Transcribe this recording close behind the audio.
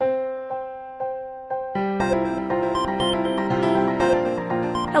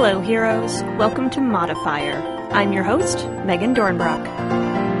Hello, heroes. Welcome to Modifier. I'm your host, Megan Dornbrock.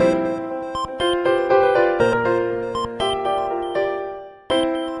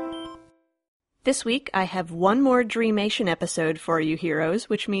 This week, I have one more Dreamation episode for you heroes,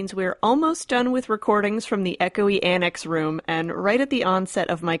 which means we're almost done with recordings from the echoey annex room and right at the onset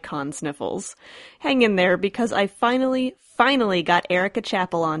of my con sniffles. Hang in there, because I finally got Erica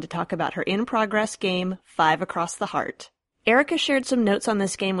Chappell on to talk about her in-progress game, Five Across the Heart. Erica shared some notes on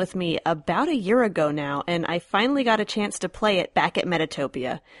this game with me about a year ago now, and I finally got a chance to play it back at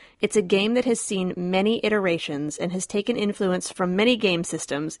Metatopia. It's a game that has seen many iterations and has taken influence from many game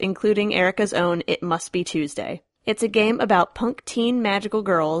systems, including Erica's own It Must Be Tuesday. It's a game about punk teen magical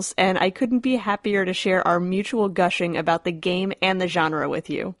girls, and I couldn't be happier to share our mutual gushing about the game and the genre with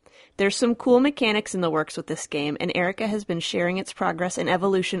you. There's some cool mechanics in the works with this game, and Erica has been sharing its progress and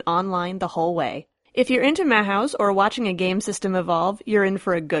evolution online the whole way. If you're into Mahouse or watching a game system evolve, you're in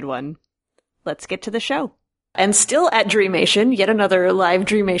for a good one. Let's get to the show. And still at Dreamation, yet another live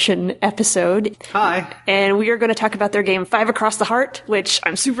Dreamation episode. Hi. And we are going to talk about their game Five Across the Heart, which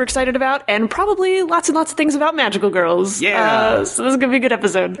I'm super excited about, and probably lots and lots of things about magical girls. Yeah. So this is going to be a good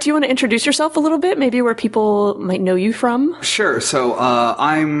episode. Do you want to introduce yourself a little bit, maybe where people might know you from? Sure. So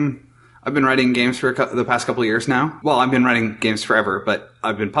I've been writing games for the past couple of years now. Well, I've been writing games forever, but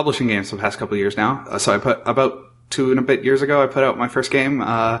I've been publishing games for the past couple of years now. So I put about 2 and a bit years ago, I put out my first game,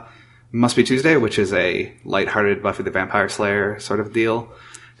 Must Be Tuesday, which is a lighthearted Buffy the Vampire Slayer sort of deal.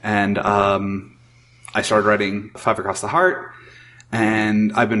 And I started writing Five Across the Heart,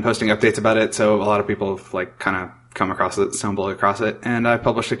 and I've been posting updates about it, so a lot of people have kind of come across it, stumbled across it. And I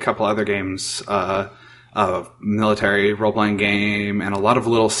published a couple other games, a military role-playing game, and a lot of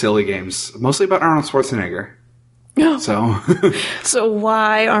little silly games, mostly about Arnold Schwarzenegger. So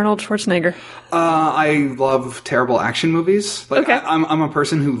why Arnold Schwarzenegger? I love terrible action movies. Okay. I'm a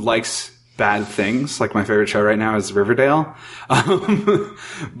person who likes bad things. Like, my favorite show right now is Riverdale. So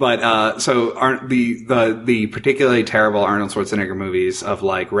the particularly terrible Arnold Schwarzenegger movies of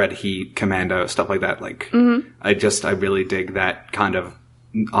Red Heat, Commando, stuff like that. I really dig that kind of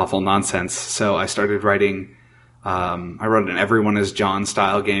awful nonsense. So I started writing, I wrote an Everyone is John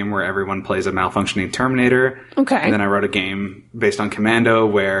style game where everyone plays a malfunctioning Terminator. Okay. And then I wrote a game based on Commando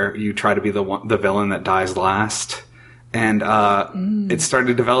where you try to be the villain that dies last. And it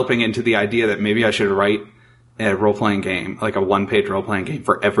started developing into the idea that maybe I should write a role-playing game, like a one-page role-playing game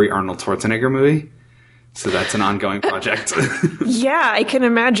for every Arnold Schwarzenegger movie. So that's an ongoing project. Yeah, I can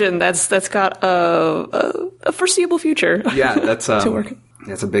imagine that's got a foreseeable future. Yeah, that's to work.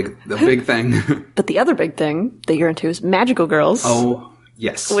 That's a big thing. But the other big thing that you're into is magical girls. Oh,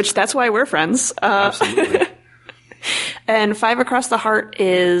 yes. Which, that's why we're friends. Absolutely. And Five Across the Heart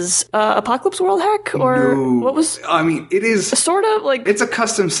is Apocalypse World hack? Or no. what was... I mean, it is... Sort of, It's a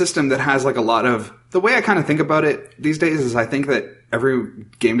custom system that has, a lot of... The way I kind of think about it these days is I think that every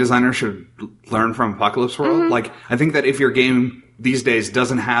game designer should learn from Apocalypse World. Mm-hmm. I think that if your game these days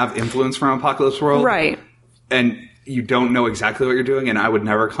doesn't have influence from Apocalypse World... Right. And you don't know exactly what you're doing, and I would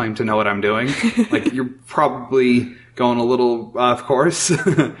never claim to know what I'm doing, you're probably going a little off course.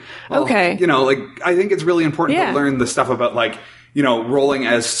 Well, okay. I think it's really important Yeah. to learn the stuff about, rolling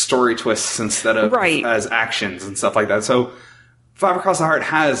as story twists instead of Right. as actions and stuff like that. So Five Across the Heart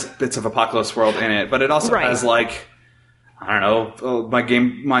has bits of Apocalypse World in it, but it also Right. has, I don't know,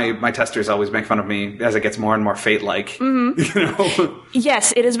 my testers always make fun of me as it gets more and more Fate-like. Mm-hmm.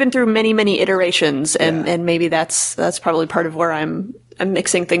 Yes, it has been through many, many iterations, and maybe that's probably part of where I'm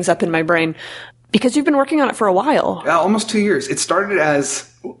mixing things up in my brain. Because you've been working on it for a while. Almost 2 years. It started as...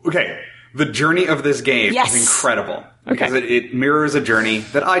 Okay, the journey of this game Yes. is incredible. Okay. Because it mirrors a journey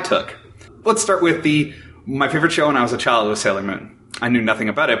that I took. Let's start with my favorite show when I was a child was Sailor Moon. I knew nothing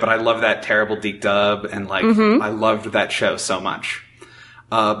about it, but I loved that terrible Deke dub, and I loved that show so much.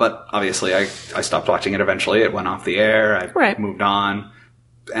 But obviously I stopped watching it eventually. It went off the air. I moved on.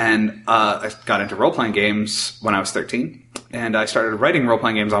 And I got into role-playing games when I was 13. And I started writing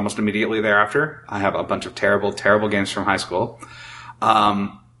role-playing games almost immediately thereafter. I have a bunch of terrible, terrible games from high school.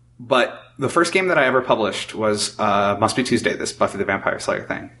 But the first game that I ever published was Must Be Tuesday, this Buffy the Vampire Slayer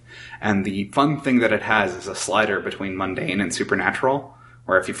thing. And the fun thing that it has is a slider between mundane and supernatural,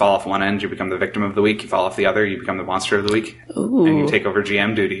 where if you fall off one end, you become the victim of the week. You fall off the other, you become the monster of the week. Ooh. And you take over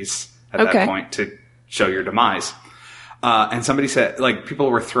GM duties at that point to show your demise. And somebody said,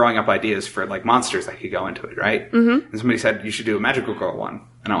 people were throwing up ideas for, monsters that could go into it, right? Mm-hmm. And somebody said, you should do a Magical Girl one.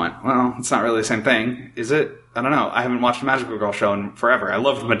 And I went, well, it's not really the same thing, is it? I don't know. I haven't watched a Magical Girl show in forever. I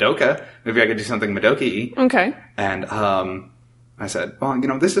loved Madoka. Maybe I could do something Madoka-y. Okay. And I said, well,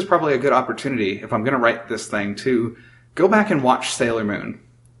 this is probably a good opportunity if I'm going to write this thing to go back and watch Sailor Moon,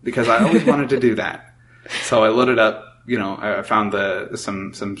 because I always wanted to do that. So I loaded up, I found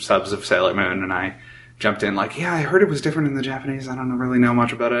some subs of Sailor Moon, and I jumped in like, yeah, I heard it was different in the Japanese. I don't really know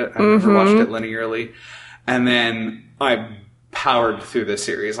much about it. I've never watched it linearly. And then I powered through this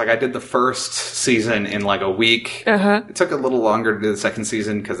series. Like, I did the first season in like a week. It took a little longer to do the second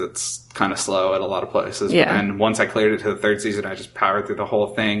season because it's kind of slow at a lot of places. Yeah. And once I cleared it to the third season, I just powered through the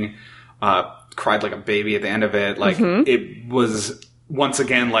whole thing. Cried like a baby at the end of it. Like, it was once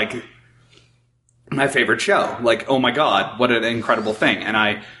again like my favorite show. Like, oh my god, what an incredible thing. And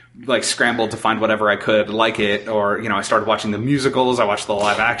I like scrambled to find whatever I could like it, or I started watching the musicals, I watched the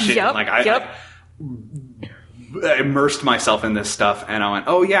live action. I immersed myself in this stuff, and I went,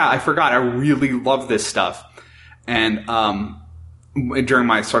 oh yeah, I forgot, I really love this stuff. And during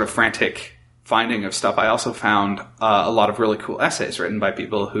my sort of frantic finding of stuff, I also found a lot of really cool essays written by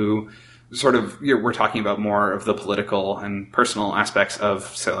people who sort of, we're talking about more of the political and personal aspects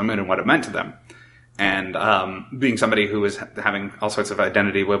of Sailor Moon and what it meant to them. And being somebody who was having all sorts of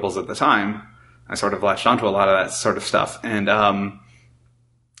identity wibbles at the time, I sort of latched onto a lot of that sort of stuff. And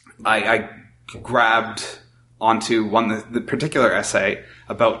I grabbed onto the particular essay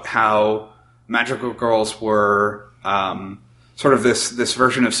about how magical girls were sort of this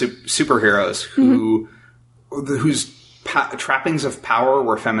version of superheroes whose trappings of power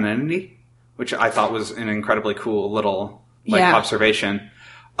were femininity, which I thought was an incredibly cool little observation.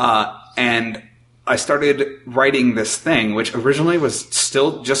 And I started writing this thing, which originally was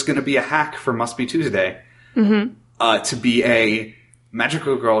still just going to be a hack for Must Be Tuesday, to be a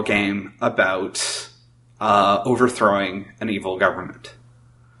magical girl game about overthrowing an evil government.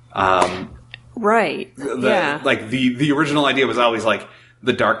 Right. Like the original idea was always like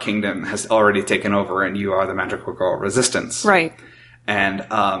the Dark Kingdom has already taken over and you are the magical girl resistance. Right. And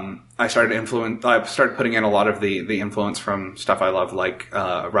I started putting in a lot of the influence from stuff I love, like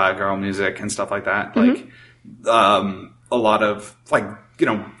Riot Girl music and stuff like that. Like a lot of the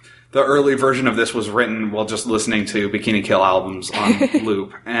early version of this was written while just listening to Bikini Kill albums on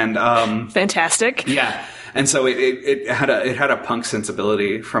loop. And fantastic. Yeah. And so it had a punk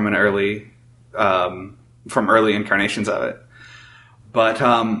sensibility from an early incarnations of it. But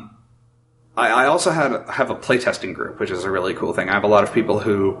I also have a playtesting group, which is a really cool thing. I have a lot of people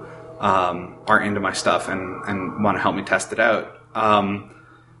who are into my stuff and want to help me test it out.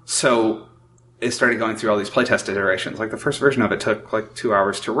 So it started going through all these playtest iterations. Like the first version of it took like 2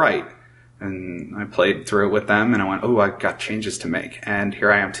 hours to write. And I played through it with them and I went, oh, I got changes to make. And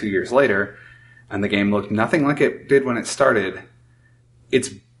here I am 2 years later and the game looked nothing like it did when it started. It's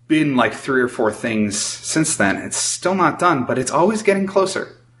been like 3 or 4 things since then. It's still not done, but it's always getting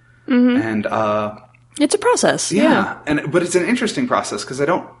closer. And it's a process. Yeah. But it's an interesting process because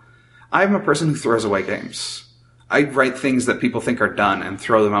I'm a person who throws away games. I write things that people think are done and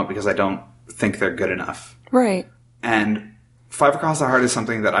throw them out because I don't think they're good enough. Right. And Five Across the Heart is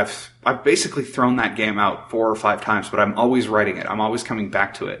something that I've basically thrown that game out 4 or 5 times, but I'm always writing it. I'm always coming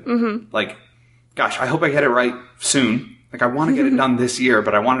back to it. Like, gosh, I hope I get it right soon. Like, I want to get it done this year,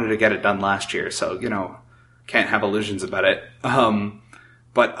 but I wanted to get it done last year, so, can't have illusions about it.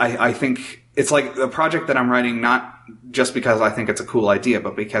 But I think it's like a project that I'm writing not just because I think it's a cool idea,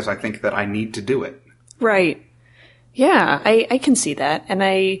 but because I think that I need to do it. Right. Yeah, I can see that. And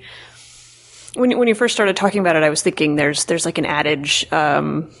when you first started talking about it, I was thinking there's like an adage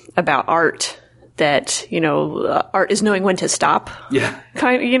about art that, art is knowing when to stop. Yeah.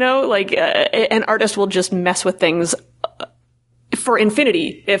 An artist will just mess with things for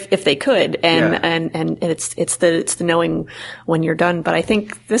infinity if they could. And it's the knowing when you're done. But I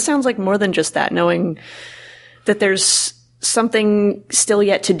think this sounds like more than just that, knowing that there's something still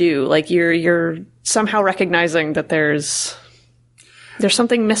yet to do. Like you're somehow recognizing that there's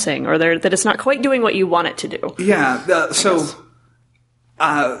something missing or that it's not quite doing what you want it to do. Yeah.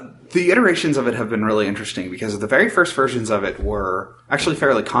 The iterations of it have been really interesting because the very first versions of it were actually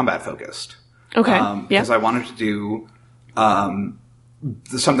fairly combat focused. Okay. Because I wanted to do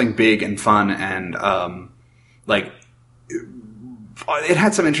something big and fun and it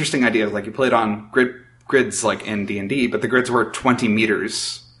had some interesting ideas. Like you played on grids like in D&D, but the grids were 20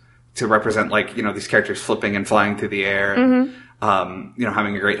 meters to represent these characters flipping and flying through the air.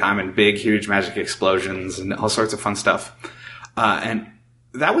 Having a great time and big, huge magic explosions and all sorts of fun stuff. And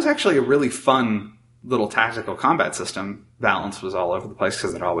that was actually a really fun little tactical combat system. Balance was all over the place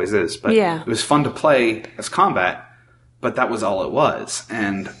because it always is. But It was fun to play as combat, but that was all it was.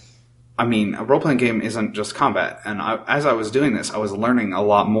 And I mean, a role-playing game isn't just combat. And as I was doing this, I was learning a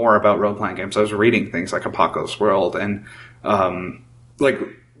lot more about role-playing games. I was reading things like Apocalypse World and like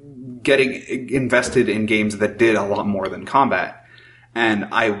getting invested in games that did a lot more than combat. And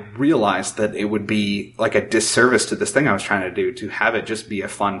I realized that it would be like a disservice to this thing I was trying to do to have it just be a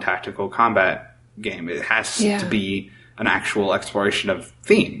fun tactical combat game. It has to be an actual exploration of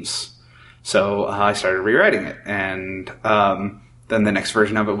themes. So I started rewriting it, and then the next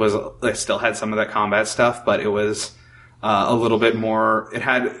version of it still had some of that combat stuff, but it was a little bit more. It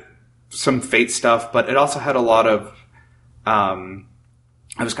had some Fate stuff, but it also had a lot of.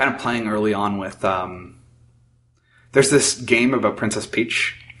 I was kind of playing early on with. There's this game about Princess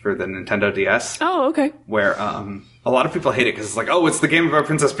Peach for the Nintendo DS. Oh, okay. Where a lot of people hate it because it's like, oh, it's the game about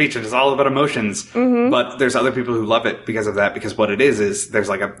Princess Peach and it's all about emotions. Mm-hmm. But there's other people who love it because of that. Because what it is there's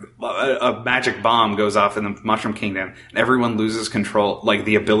like a magic bomb goes off in the Mushroom Kingdom, and everyone loses control, like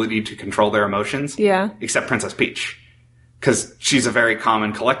the ability to control their emotions. Yeah. Except Princess Peach, because she's a very calm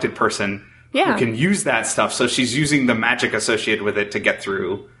and collected person who can use that stuff. So she's using the magic associated with it to get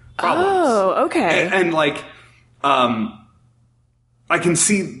through problems. Oh, okay. And like. I can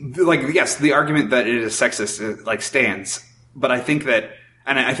see, like, yes, the argument that it is sexist, like, stands. But I think that,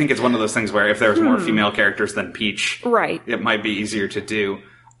 and I think it's one of those things where if there was more female characters than Peach, right, it might be easier to do.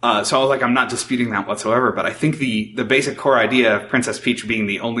 So I was like, I'm not disputing that whatsoever, but I think the basic core idea of Princess Peach being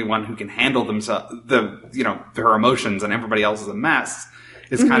the only one who can handle her emotions and everybody else is a mess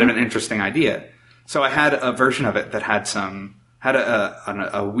is kind of an interesting idea. So I had a version of it that had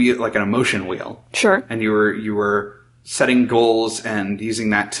a wheel, like an emotion wheel. Sure. And you were setting goals and using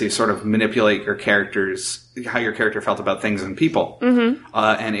that to sort of manipulate your characters, how your character felt about things and people. Mm-hmm.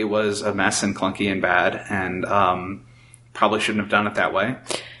 And it was a mess and clunky and bad, and probably shouldn't have done it that way.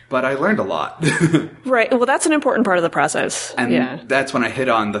 But I learned a lot. Right. Well, that's an important part of the process. And that's when I hit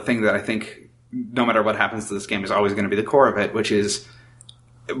on the thing that I think, no matter what happens to this game, is always going to be the core of it, which is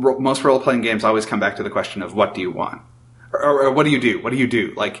most role-playing games always come back to the question of what do you want? Or what do you do? What do you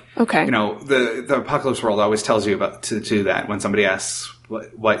do? Like, okay. The Apocalypse World always tells you about to that when somebody asks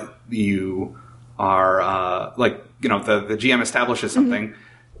what you are, the GM establishes something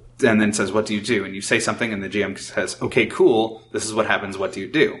and then says, what do you do? And you say something and the GM says, okay, cool. This is what happens. What do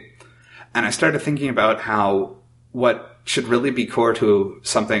you do? And I started thinking about how what should really be core to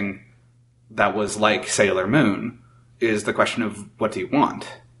something that was like Sailor Moon is the question of what do you want?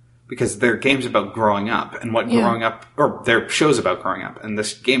 Because they're games about growing up, and growing up, or they're shows about growing up, and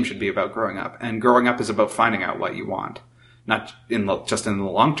this game should be about growing up. And growing up is about finding out what you want, not just in the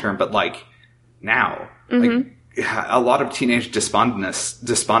long term, but like now. Mm-hmm. Like a lot of teenage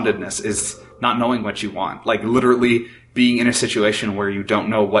despondentness is not knowing what you want. Like literally being in a situation where you don't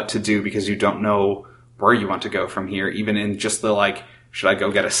know what to do because you don't know where you want to go from here, even in just the like, should I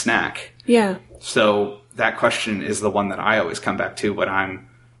go get a snack? Yeah. So that question is the one that I always come back to when I'm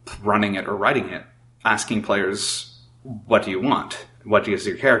running it or writing it, asking players, what do you want? What does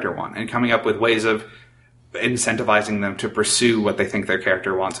your character want? And coming up with ways of incentivizing them to pursue what they think their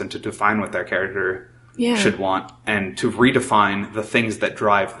character wants and to define what their character should want and to redefine the things that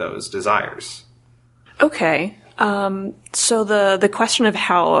drive those desires. Okay. So the question of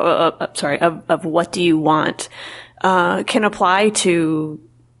how, of what do you want, can apply to,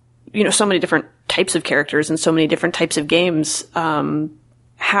 so many different types of characters and so many different types of games.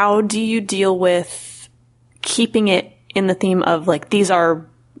 How do you deal with keeping it in the theme of like, these are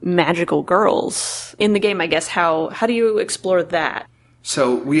magical girls in the game, I guess? How do you explore that?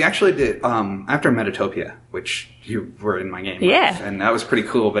 So we actually did, after Metatopia, which you were in my game with, and that was pretty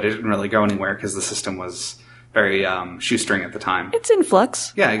cool, but it didn't really go anywhere because the system was very shoestring at the time. It's in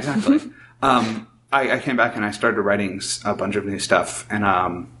flux. Yeah, exactly. I came back and I started writing a bunch of new stuff, and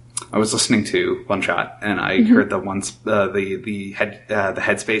I was listening to One Shot, and I heard the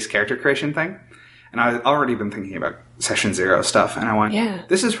Headspace character creation thing, and I had already been thinking about Session Zero stuff, and I went,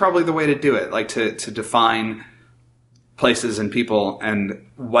 this is probably the way to do it, like to define places and people and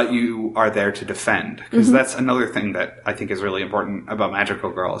what you are there to defend, because that's another thing that I think is really important about Magical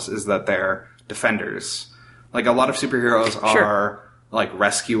Girls is that they're defenders. Like a lot of superheroes are like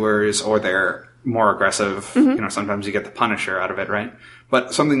rescuers, or they're more aggressive. Sometimes you get the Punisher out of it, right?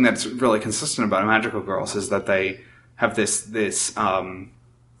 But something that's really consistent about Magical Girls is that they have they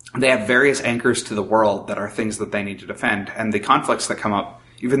have various anchors to the world that are things that they need to defend. And the conflicts that come up,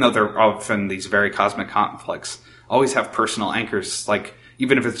 even though they're often these very cosmic conflicts, always have personal anchors. Like,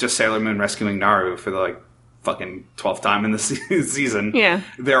 even if it's just Sailor Moon rescuing Naru for the, like, fucking 12th time in the season,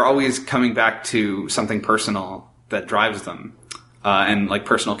 they're always coming back to something personal that drives them. And, like,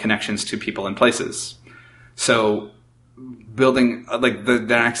 personal connections to people and places. So building, like, the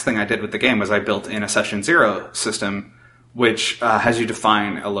next thing I did with the game was I built in a Session Zero system, which has you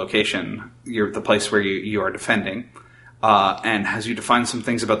define a location, the place where you are defending. and has you define some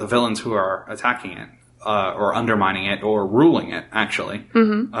things about the villains who are attacking it, or undermining it, or ruling it, actually,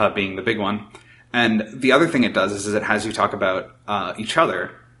 being the big one. And the other thing it does is it has you talk about each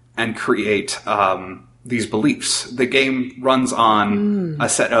other and create these beliefs. The game runs on a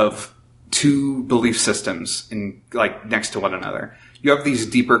set of 2 belief systems next to one another. You have these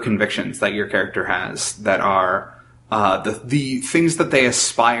deeper convictions that your character has that are the things that they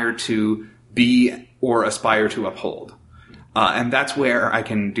aspire to be or aspire to uphold. And that's where I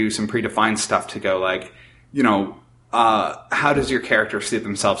can do some predefined stuff to go how does your character see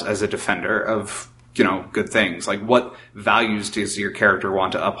themselves as a defender of, good things? Like, what values does your character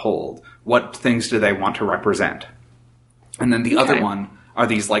want to uphold? What things do they want to represent? And then the other one are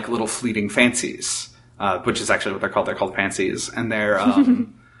these, little fleeting fancies, which is actually what they're called. They're called fancies. And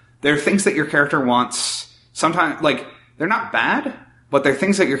they're things that your character wants. Sometimes, they're not bad, but they're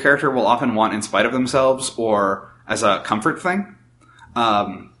things that your character will often want in spite of themselves or as a comfort thing. At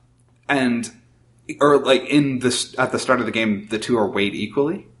the start of the game, the 2 are weighed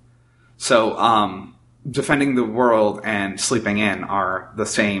equally. So, defending the world and sleeping in are the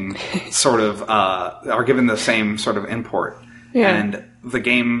same sort of, are given the same sort of import. Yeah. And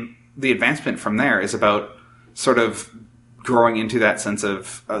the advancement from there is about sort of growing into that sense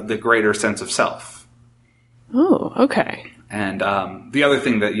of, the greater sense of self. Oh, okay. And, the other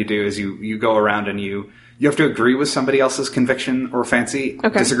thing that you do is you go around and you have to agree with somebody else's conviction or fancy,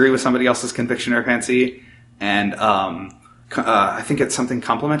 disagree with somebody else's conviction or fancy, and I think it's something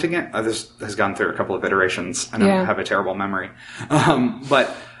complementing it. This has gone through a couple of iterations, and I have a terrible memory.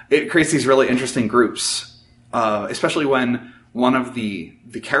 But it creates these really interesting groups, especially when one of the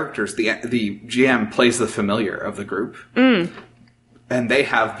characters, the GM, plays the familiar of the group, and they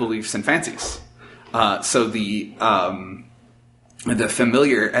have beliefs and fancies. So the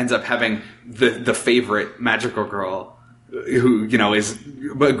familiar ends up having the favorite magical girl who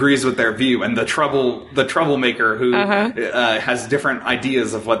agrees with their view, and the troublemaker who has different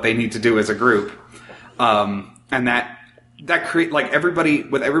ideas of what they need to do as a group, and that create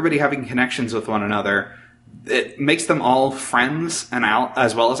everybody having connections with one another. It makes them all friends and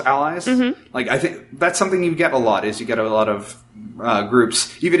as well as allies. I think that's something you get a lot. Is you get a lot of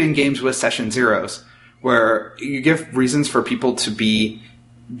groups, even in games with session zeros, where you give reasons for people to be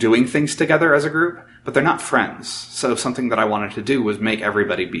doing things together as a group, but they're not friends. So something that I wanted to do was make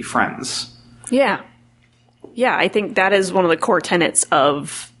everybody be friends. Yeah. Yeah, I think that is one of the core tenets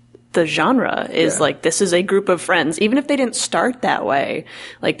of the genre is this is a group of friends, even if they didn't start that way.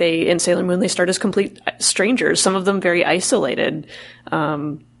 In Sailor Moon, they start as complete strangers, some of them very isolated.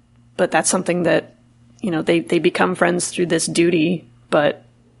 But that's something that, they become friends through this duty, but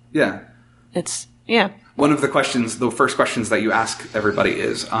one of the first questions that you ask everybody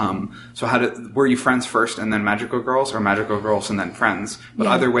is, were you friends first and then magical girls, or magical girls and then friends? But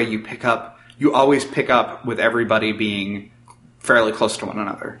either way, you always pick up with everybody being fairly close to one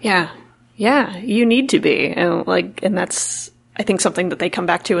another. Yeah. Yeah, you need to be. And that's, I think, something that they come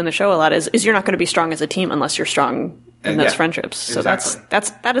back to in the show a lot is you're not going to be strong as a team unless you're strong in those friendships. So exactly.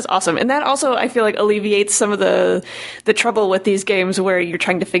 that is awesome. And that also, I feel alleviates some of the trouble with these games where you're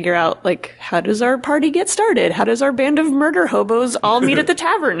trying to figure out, how does our party get started? How does our band of murder hobos all meet at the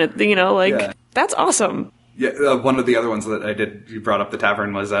tavern? That's awesome. Yeah, one of the other ones that I did, you brought up the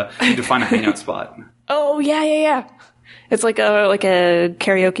tavern, was you define a hangout spot. Oh, yeah. It's like a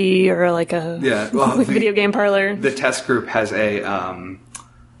karaoke or a video game parlor. The test group has a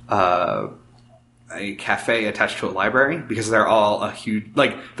cafe attached to a library because they're all a huge,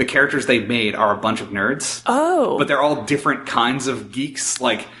 the characters they've made are a bunch of nerds. Oh. But they're all different kinds of geeks.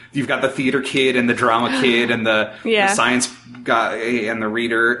 You've got the theater kid and the drama kid and the science guy and the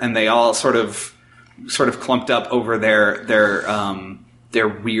reader, and they all sort of clumped up over their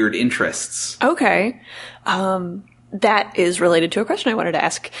weird interests. Okay. That is related to a question I wanted to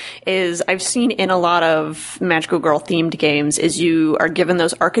ask, is I've seen in a lot of magical girl themed games is you are given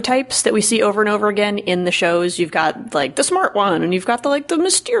those archetypes that we see over and over again in the shows. You've got the smart one, and you've got the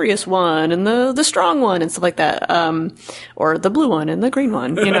mysterious one, and the strong one, and stuff like that. Or the blue one and the green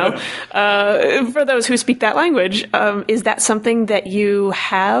one, for those who speak that language. Is that something that you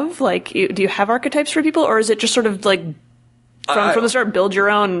have? Do you have archetypes for people, or is it just sort of from the start, build your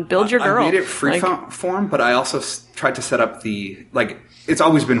girl? I made it free form, but I also tried to set up it's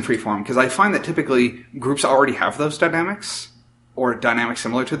always been free form, because I find that typically groups already have those dynamics, or dynamics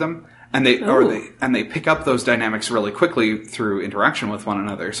similar to them, and they pick up those dynamics really quickly through interaction with one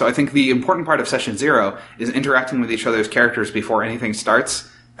another. So I think the important part of session 0 is interacting with each other's characters before anything starts,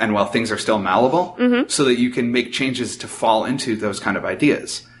 and while things are still malleable, so that you can make changes to fall into those kind of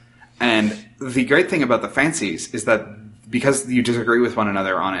ideas. And the great thing about the fancies is that because you disagree with one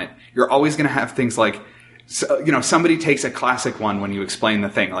another on it, you're always going to have things like, somebody takes a classic one when you explain the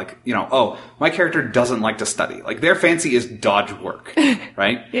thing, like, oh, my character doesn't like to study. Like, their fancy is dodge work,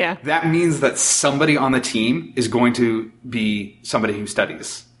 right? Yeah. That means that somebody on the team is going to be somebody who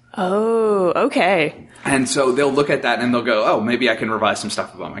studies. Oh, okay. And so they'll look at that and they'll go, oh, maybe I can revise some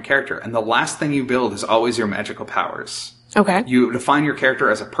stuff about my character. And the last thing you build is always your magical powers. Okay. You define your character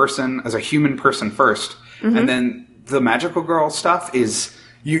as a person, as a human person first, and then the magical girl stuff is...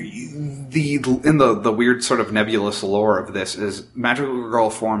 in the weird sort of nebulous lore of this is magical girl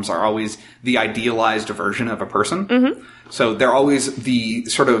forms are always the idealized version of a person. Mm-hmm. So they're always the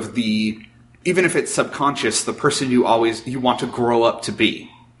sort of even if it's subconscious, the person you want to grow up to be,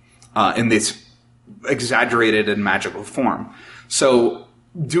 in this exaggerated and magical form. So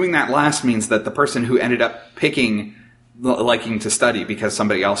doing that last means that the person who ended up picking liking to study because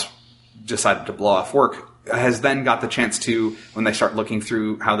somebody else decided to blow off work has then got the chance to, when they start looking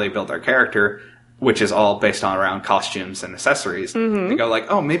through how they build their character, which is all based on around costumes and accessories, they go like,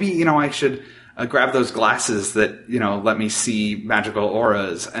 oh, maybe, I should grab those glasses that, let me see magical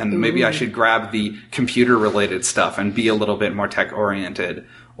auras, and maybe I should grab the computer-related stuff and be a little bit more tech-oriented,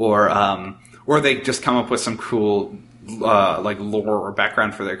 or they just come up with some cool, lore or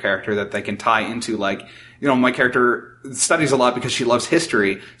background for their character that they can tie into, like, my character studies a lot because she loves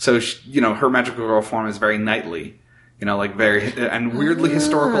history, so her magical girl form is very knightly, very and weirdly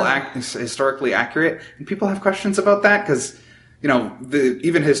historically accurate. And people have questions about that because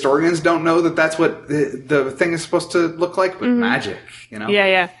even historians don't know that that's what the thing is supposed to look like, but magic,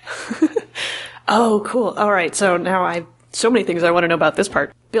 Yeah. Oh, cool. All right, so now so many things I want to know about this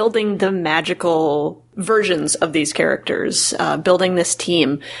part. Building the magical versions of these characters, building this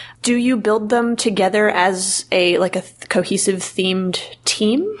team. Do you build them together as a cohesive themed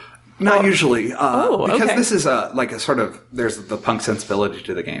team? Not usually, because okay. this is a sort of, there's the punk sensibility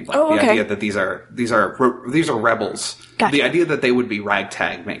to the game. The okay. idea that these are rebels. Gotcha. The idea that they would be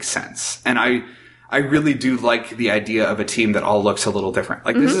ragtag makes sense. And I really do like the idea of a team that all looks a little different.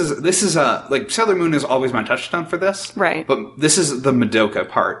 Like this is Sailor Moon is always my touchstone for this. Right. But this is the Madoka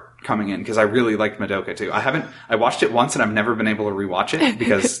part coming in because I really liked Madoka too. I watched it once and I've never been able to rewatch it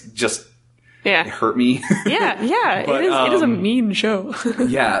because it hurt me. Yeah. But, it is a mean show.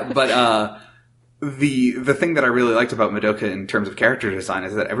 Yeah, but the thing that I really liked about Madoka in terms of character design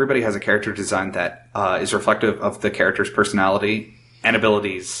is that everybody has a character design that is reflective of the character's personality and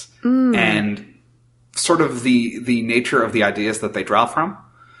abilities and sort of the nature of the ideas that they draw from.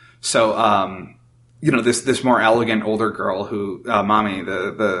 So, this more elegant older girl who, Mami,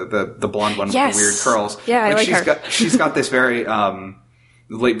 the blonde one with the weird curls. Yeah, I like her. She's got this very,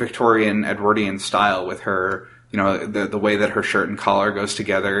 late Victorian Edwardian style with her, the way that her shirt and collar goes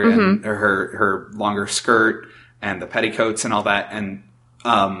together and her longer skirt and the petticoats and all that. And,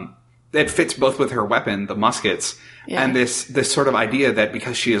 it fits both with her weapon, the muskets, and this sort of idea that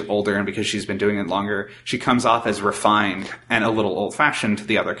because she is older and because she's been doing it longer, she comes off as refined and a little old-fashioned to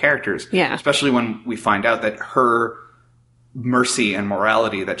the other characters. Yeah. Especially when we find out that her mercy and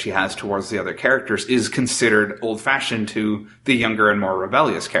morality that she has towards the other characters is considered old-fashioned to the younger and more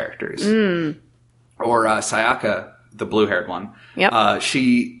rebellious characters. Or Sayaka, the blue-haired one. Yep.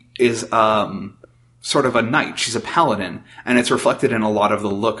 She is sort of a knight. She's a paladin, and it's reflected in a lot of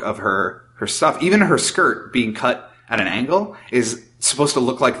the look of her stuff. Even her skirt being cut at an angle is supposed to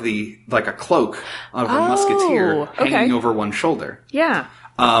look like a cloak of a musketeer hanging over one shoulder. Yeah.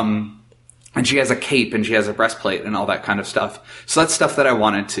 And she has a cape and she has a breastplate and all that kind of stuff. So that's stuff that I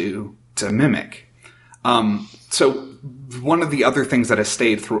wanted to mimic. So one of the other things that has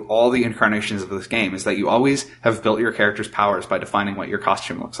stayed through all the incarnations of this game is that you always have built your character's powers by defining what your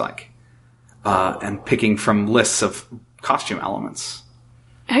costume looks like. And picking from lists of costume elements.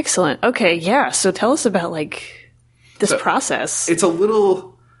 Excellent. Okay, yeah. So tell us about, this process. It's a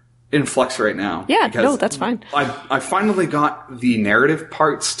little in flux right now. Yeah, no, that's fine. I finally got the narrative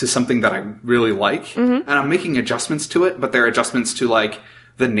parts to something that I really like, and I'm making adjustments to it, but they're adjustments to,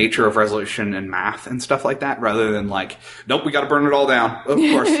 the nature of resolution and math and stuff like that, rather than nope, we gotta burn it all down. Of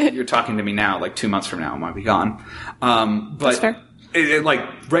course, you're talking to me now, 2 months from now, it might be gone. But that's fair.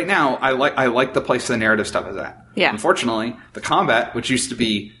 Right now, I like the place the narrative stuff is at. Yeah. Unfortunately, the combat, which used to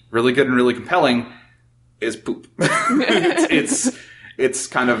be really good and really compelling, is poop. It's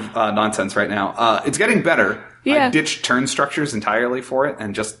kind of nonsense right now. It's getting better. Yeah. I ditched turn structures entirely for it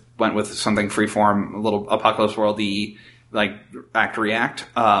and just went with something freeform, a little Apocalypse World-y, act react.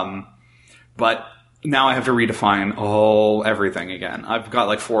 But now I have to redefine everything again. I've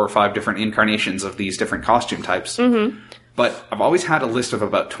got 4 or 5 different incarnations of these different costume types. But I've always had a list of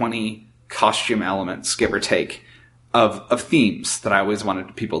about 20 costume elements, give or take, of themes that I always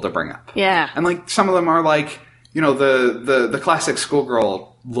wanted people to bring up. Yeah. And like some of them are like, the classic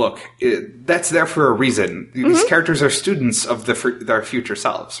schoolgirl look, that's there for a reason. These characters are students of their future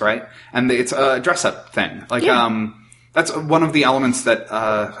selves, right? And it's a dress up thing. Like, that's one of the elements that,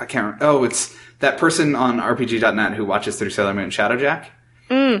 I can't remember. Oh, it's that person on RPG.net who watches through Sailor Moon, Shadowjack.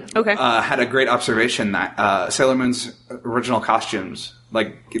 Okay. Had a great observation that, Sailor Moon's original costumes,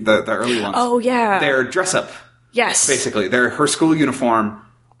 like the early ones. Oh, yeah. They're dress up. Yes. Basically. They're her school uniform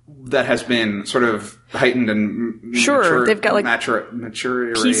that has been sort of heightened and they've got like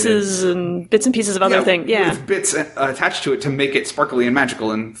maturated pieces and bits and pieces of other things. Yeah. With bits attached to it to make it sparkly and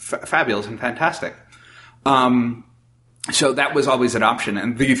magical and fabulous and fantastic. So that was always an option.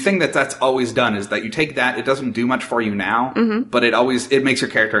 And the thing that's always done is that you take that, it doesn't do much for you now, but it makes your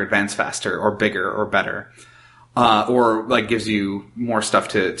character advance faster or bigger or better. Or like gives you more stuff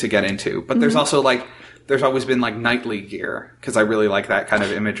to get into. But there's also like, there's always been like knightly gear, because I really like that kind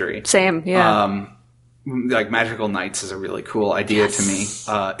of imagery. Same, yeah. Like magical knights is a really cool idea to me.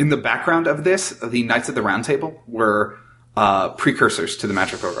 In the background of this, the Knights of the Round Table were precursors to the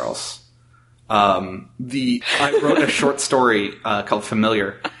Magical Girls. I wrote a short story called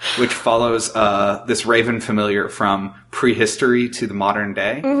Familiar, which follows this Raven familiar from prehistory to the modern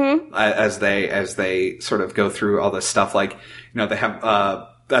day, as they sort of go through all this stuff. Like, they have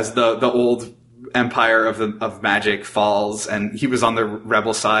as the old empire of magic falls, and he was on the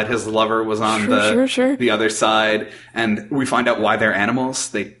rebel side, his lover was on the other side, and we find out why they're animals.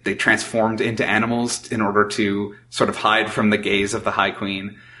 They transformed into animals in order to sort of hide from the gaze of the High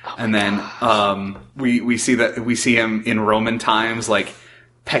Queen. And then we see him in Roman times, like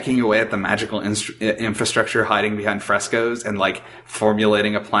pecking away at the magical infrastructure, hiding behind frescoes, and like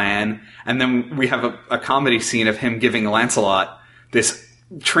formulating a plan. And then we have a comedy scene of him giving Lancelot this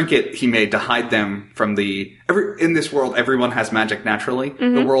trinket he made to hide them from in this world, everyone has magic naturally.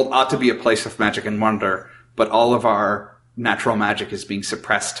 The world ought to be a place of magic and wonder, but all of our natural magic is being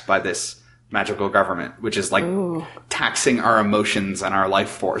suppressed by this magical government, which is like taxing our emotions and our life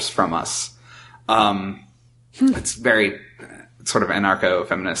force from us. It's very sort of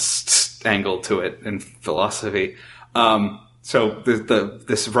anarcho-feminist angle to it in philosophy. So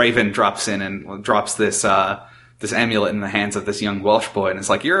this Raven drops in and drops this amulet in the hands of this young Welsh boy, and it's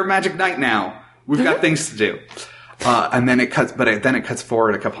like, you're a magic knight now. We've got things to do. And then it cuts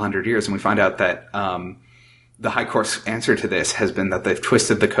forward a couple hundred years, and we find out that the High Court's answer to this has been that they've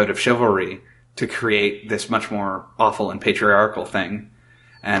twisted the code of chivalry to create this much more awful and patriarchal thing.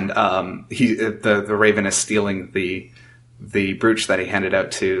 And the Raven is stealing the brooch that he handed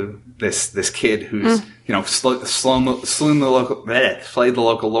out to this kid who's slayed the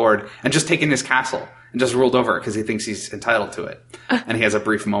local lord and just taken his castle and just ruled over it because he thinks he's entitled to it. And he has a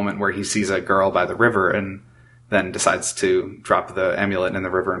brief moment where he sees a girl by the river and then decides to drop the amulet in the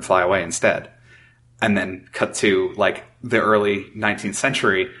river and fly away instead. And then cut to like the early 19th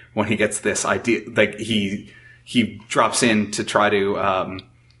century when he gets this idea, like he drops in to try to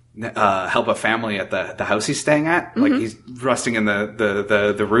help a family at the house he's staying at. Like he's resting in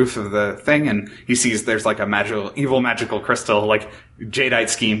the roof of the thing, and he sees there's like a evil magical crystal, like jadeite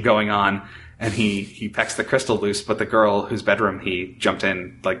scheme going on. And he pecks the crystal loose, but the girl whose bedroom he jumped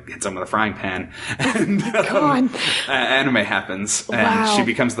in, like, hits him with a frying pan. And anime happens, and she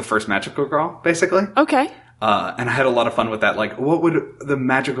becomes the first magical girl, basically. Okay. And I had a lot of fun with that. Like, what would the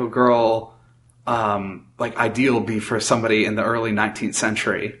magical girl, ideal be for somebody in the early 19th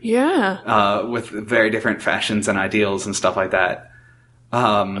century? Yeah. With very different fashions and ideals and stuff like that.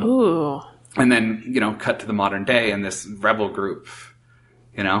 Ooh. And then, cut to the modern day and this rebel group,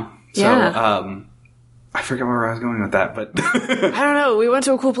 So, I forget where I was going with that, but I don't know. We went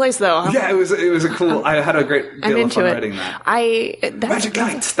to a cool place, though. Yeah, it was a cool. I had a great deal of fun writing that. Magic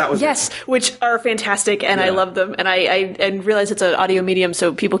Knights. That was which are fantastic, and I love them. And I realize it's an audio medium,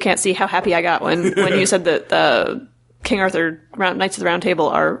 so people can't see how happy I got when you said that the King Arthur Knights of the Round Table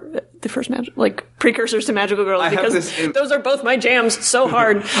are the first precursors to magical girls, because those are both my jams so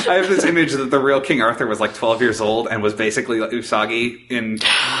hard. I have this image that the real King Arthur was like 12 years old and was basically like Usagi in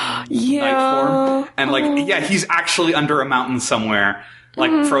knight form. And he's actually under a mountain somewhere,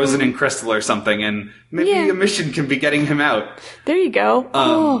 like frozen in crystal or something, and maybe a mission can be getting him out. There you go.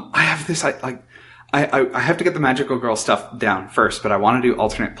 I have this, I have to get the magical girl stuff down first, but I want to do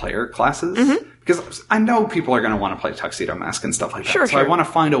alternate player classes. Because I know people are going to want to play Tuxedo Mask and stuff like that. So I want to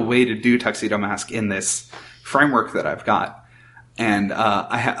find a way to do Tuxedo Mask in this framework that I've got. And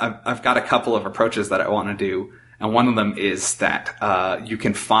I've got a couple of approaches that I want to do. And one of them is that you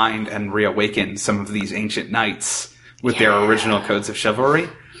can find and reawaken some of these ancient knights with their original codes of chivalry.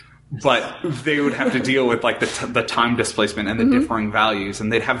 but they would have to deal with like the time displacement and the differing values,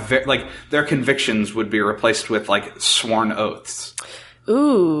 and they'd have like their convictions would be replaced with like sworn oaths.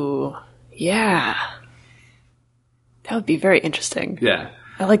 Ooh, yeah, that would be very interesting. Yeah,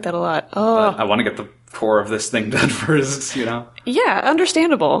 I like that a lot. Oh, but I want to get the core of this thing done first, you know. Yeah,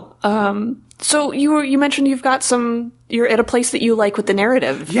 understandable. So you mentioned you're at a place that you like with the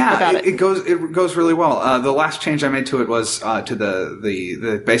narrative. Yeah, about it goes really well. The last change I made to it was to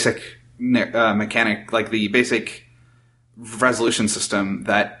the basic mechanic, like the basic resolution system,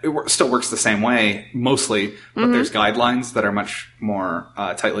 that still works the same way mostly, but there's guidelines that are much more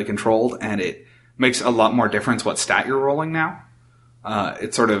tightly controlled, and it makes a lot more difference what stat you're rolling now.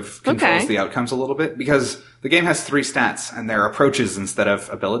 It sort of controls the outcomes a little bit, because the game has 3 stats, and they're approaches instead of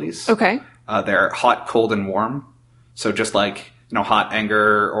abilities. Okay. They're hot, cold, and warm. So just like, hot,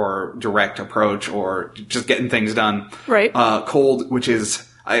 anger, or direct approach, or just getting things done. Right. Cold, which is,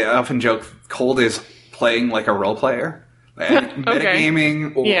 I often joke, cold is playing like a role player.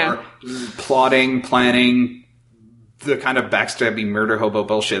 Metagaming or plotting, planning, the kind of backstabby murder hobo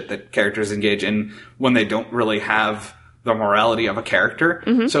bullshit that characters engage in when they don't really have the morality of a character.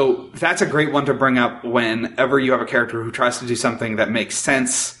 So that's a great one to bring up whenever you have a character who tries to do something that makes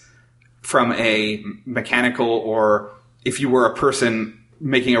sense from a mechanical, or if you were a person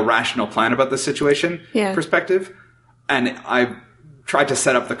making a rational plan about the situation perspective. And I've tried to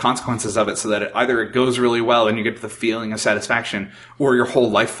set up the consequences of it so that either it goes really well and you get the feeling of satisfaction, or your whole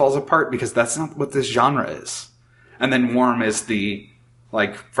life falls apart, because that's not what this genre is. And then warm is the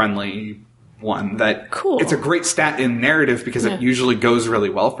like friendly one that it's a great stat in narrative, because it usually goes really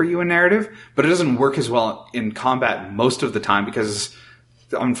well for you in narrative, but it doesn't work as well in combat most of the time, because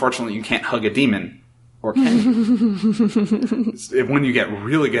unfortunately you can't hug a demon, or can you? When you get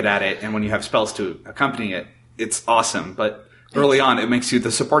really good at it and when you have spells to accompany it, it's awesome, but early on it makes you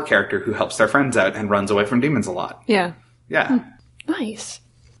the support character who helps their friends out and runs away from demons a lot. Yeah. Nice.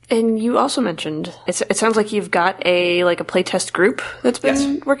 And you also mentioned, it sounds like you've got a playtest group that's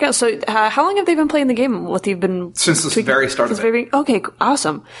been working out. So how long have they been playing the game? What you've been since the very start of it. Okay,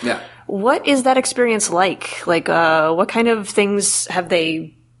 awesome. Yeah. What is that experience like? Like, what kind of things have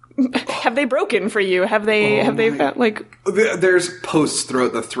they broken for you? Have they found, like... There's posts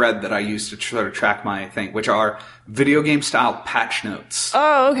throughout the thread that I use to sort of track my thing, which are video game style patch notes.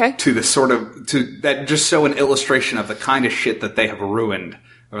 Oh, okay. That just show an illustration of the kind of shit that they have ruined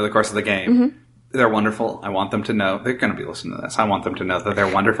over the course of the game. They're wonderful. I want them to know. They're going to be listening to this. I want them to know that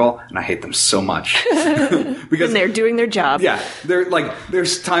they're wonderful, and I hate them so much. Because and they're doing their job. Yeah.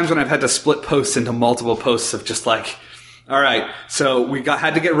 There's times when I've had to split posts into multiple posts of just like, all right, so we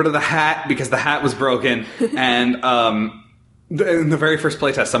had to get rid of the hat because the hat was broken, and in the very first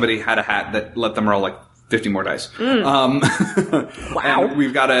playtest, somebody had a hat that let them roll like 50 more dice. Wow. And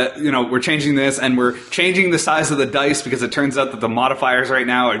we've got to, we're changing this, and we're changing the size of the dice because it turns out that the modifiers right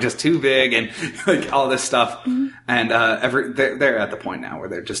now are just too big, and like all this stuff. And they're at the point now where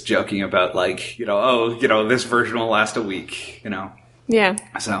they're just joking about like, this version will last a week, Yeah.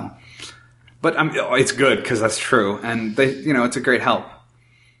 So, but it's good because that's true, and they, it's a great help.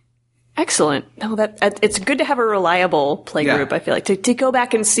 Excellent. No, it's good to have a reliable play group. I feel like to go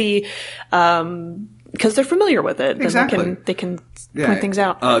back and see, because they're familiar with it. Exactly. They can point things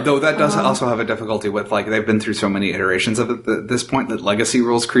out. Though that does also have a difficulty with, like, they've been through so many iterations of it at this point that legacy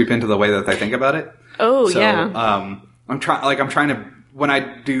rules creep into the way that they think about it. Oh, so, yeah. I'm trying to, when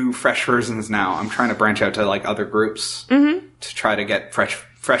I do fresh versions now, I'm trying to branch out to, like, other groups to try to get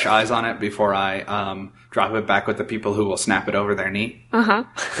fresh eyes on it before I drop it back with the people who will snap it over their knee.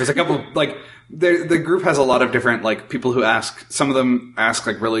 There's a couple, like, the group has a lot of different, like, people who some of them ask,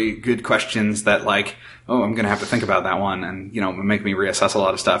 like, really good questions that, like, oh, I'm going to have to think about that one, and, make me reassess a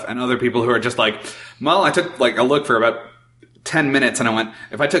lot of stuff. And other people who are just like, well, I took, like, a look for about 10 minutes, and I went,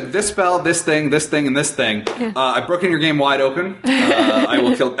 if I took this spell, this thing, and this thing, I've broken your game wide open. I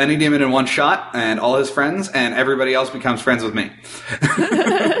will kill any demon in one shot, and all his friends, and everybody else becomes friends with me.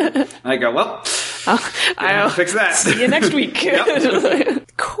 I go, well, I'll fix that. See you next week.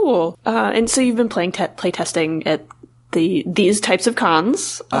 Cool. And so you've been playtesting at these types of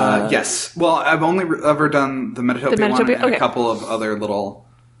cons? Yes. Well, I've only ever done the Metatopia one and a couple of other little,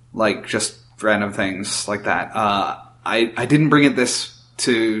 like, just random things like that. I didn't bring it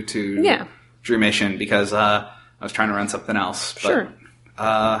to Dreamation because I was trying to run something else. But, sure.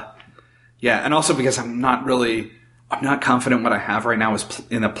 And also because I'm not confident what I have right now is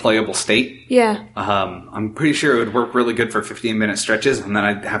in a playable state. Yeah. I'm pretty sure it would work really good for 15-minute stretches, and then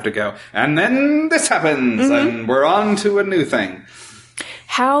I'd have to go, and then this happens, and we're on to a new thing.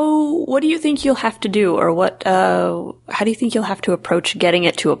 What do you think you'll have to do, or how do you think you'll have to approach getting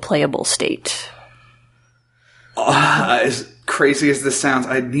it to a playable state? As crazy as this sounds,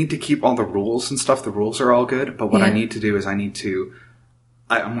 I need to keep all the rules and stuff. The rules are all good, but what I need to do is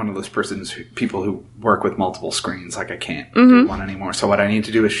I'm one of those people who work with multiple screens. Like, I can't do one anymore. So what I need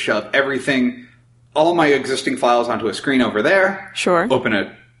to do is shove everything, all my existing files onto a screen over there. Sure. Open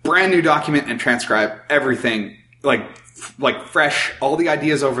a brand new document and transcribe everything, like fresh. All the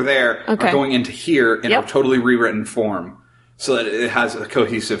ideas over there are going into here in a totally rewritten form, so that it has a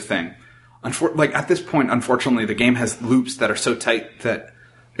cohesive thing. At this point, unfortunately, the game has loops that are so tight that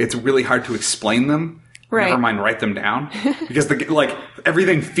it's really hard to explain them. Right. Never mind write them down, because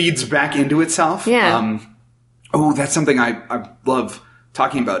everything feeds back into itself. Yeah. That's something I love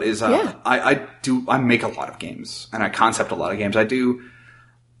talking about. Is I make a lot of games, and I concept a lot of games. I do.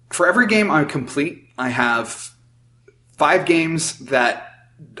 For every game I complete, I have 5 games that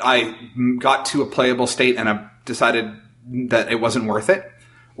I got to a playable state and I decided that it wasn't worth it,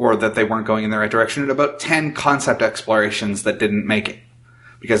 or that they weren't going in the right direction, and about 10 concept explorations that didn't make it.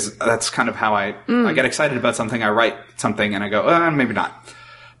 Because that's kind of how I get excited about something. I write something and I go, maybe not.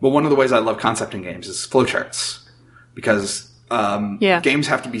 But one of the ways I love concepting games is flowcharts. Because games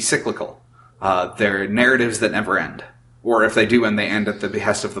have to be cyclical. They're narratives that never end. Or if they do end, they end at the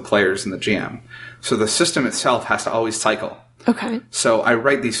behest of the players and the GM. So the system itself has to always cycle. Okay. So I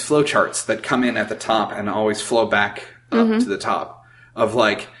write these flowcharts that come in at the top and always flow back up to the top. Of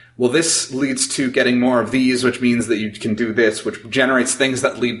this leads to getting more of these, which means that you can do this, which generates things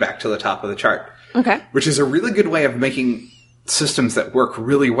that lead back to the top of the chart. Okay. Which is a really good way of making systems that work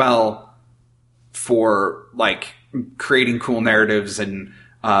really well for, creating cool narratives and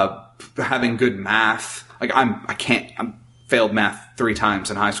having good math. I failed math 3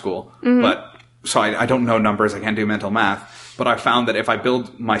 times in high school, but so I don't know numbers. I can't do mental math, but I found that if I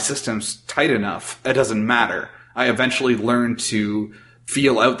build my systems tight enough, it doesn't matter. I eventually learned to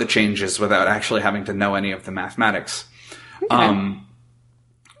feel out the changes without actually having to know any of the mathematics. Okay.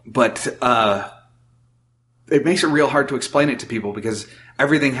 But it makes it real hard to explain it to people, because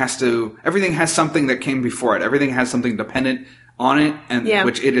everything has something that came before it. Everything has something dependent on it, and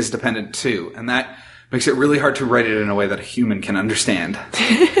which it is dependent to. And that makes it really hard to write it in a way that a human can understand.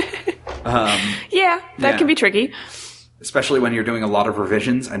 That can be tricky. Especially when you're doing a lot of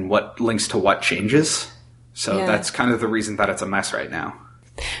revisions and what links to what changes. So that's kind of the reason that it's a mess right now.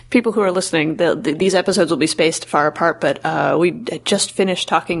 People who are listening, these episodes will be spaced far apart, but we just finished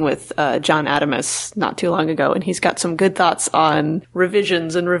talking with John Adamus not too long ago, and he's got some good thoughts on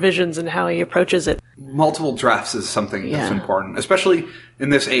revisions and how he approaches it. Multiple drafts is something that's important, especially in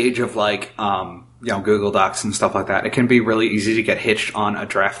this age of Google Docs and stuff like that. It can be really easy to get hitched on a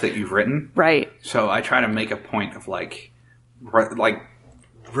draft that you've written. Right. So I try to make a point of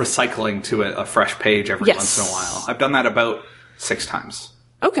recycling to a fresh page every once in a while. I've done that about 6 times.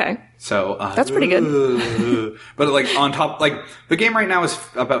 Okay. So that's pretty good. But on top, the game right now is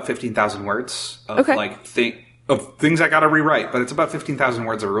about 15,000 words of things I got to rewrite. But it's about 15,000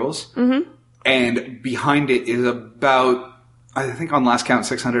 words of rules, and behind it is about, I think on last count,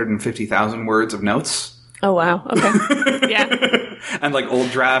 650,000 words of notes. Oh wow! Okay. Yeah. And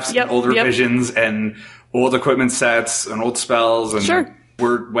old drafts, and old revisions, and old equipment sets, and old spells, and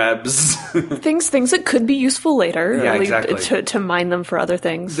word webs. things that could be useful later. Yeah, exactly. To mine them for other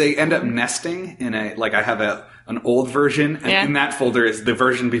things. They end up nesting in I have an old version, and in that folder is the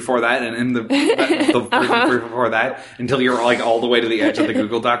version before that, and in the version before that, until you're all the way to the edge of the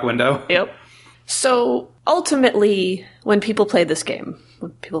Google Doc window. Yep. So ultimately, when people play this game,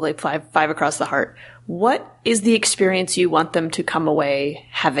 when people play Five Across the Heart, what is the experience you want them to come away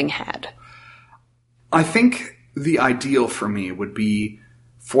having had? I think the ideal for me would be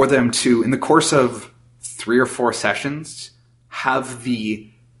for them to, in the course of 3 or 4 sessions, have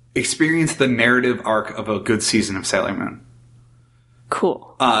experience the narrative arc of a good season of Sailor Moon.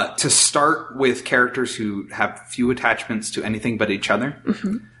 Cool. To start with characters who have few attachments to anything but each other,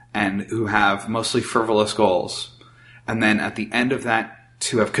 and who have mostly frivolous goals. And then at the end of that,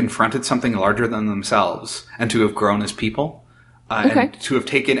 to have confronted something larger than themselves, and to have grown as people, and to have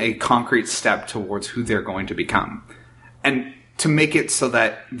taken a concrete step towards who they're going to become. And to make it so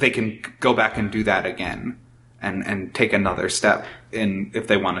that they can go back and do that again, and take another step if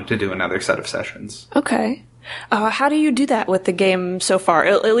they wanted to do another set of sessions. Okay. How do you do that with the game so far?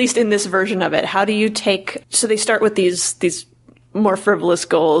 At least in this version of it. How do you so they start with these more frivolous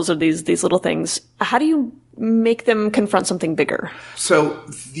goals, or these little things. How do you make them confront something bigger? So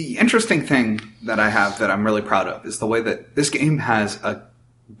the interesting thing that I have that I'm really proud of is the way that this game has a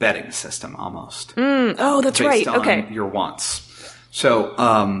betting system almost. Oh, that's right. Based Okay. on your wants. So,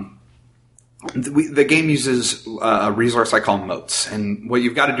 the game uses a resource I call moats. And what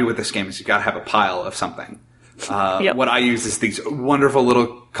you've got to do with this game is you've got to have a pile of something. What I use is these wonderful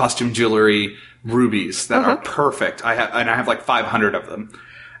little costume jewelry rubies that are perfect. I have like 500 of them.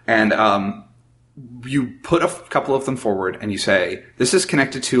 And, you put a couple of them forward and you say, this is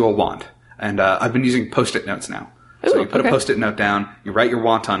connected to a want. And, I've been using Post-it notes now. So you put a Post-it note down, you write your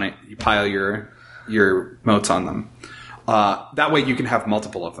want on it, you pile your moats on them. That way you can have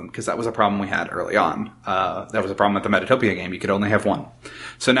multiple of them, because that was a problem we had early on. That was a problem with the Metatopia game. You could only have one.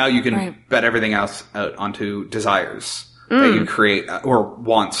 So now you can bet everything else out onto desires that you create, or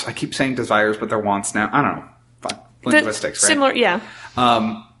wants. I keep saying desires, but they're wants now. I don't know. Fine. Linguistics, right? Similar, yeah.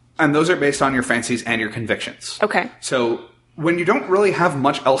 And those are based on your fancies and your convictions. Okay. So when you don't really have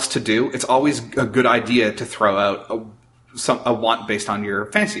much else to do, it's always a good idea to throw out a want based on your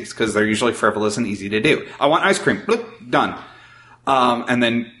fancies, because they're usually frivolous and easy to do. I want ice cream. Bloop, done. And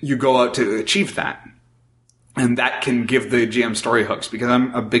then you go out to achieve that. And that can give the GM story hooks, because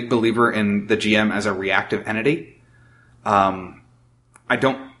I'm a big believer in the GM as a reactive entity. I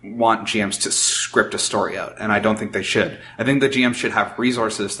don't want GMs to script a story out, and I don't think they should. I think the GM should have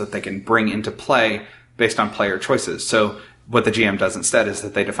resources that they can bring into play based on player choices. So what the GM does instead is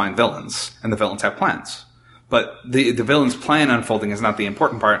that they define villains, and the villains have plans. But the villain's plan unfolding is not the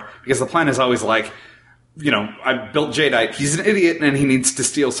important part, because the plan is always like, I built Jadeite, he's an idiot and he needs to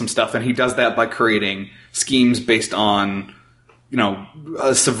steal some stuff, and he does that by creating schemes based on,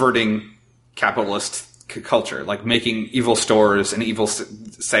 subverting capitalist culture, like making evil stores and evil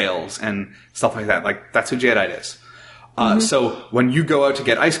sales and stuff like that. Like, that's who Jadeite is. So when you go out to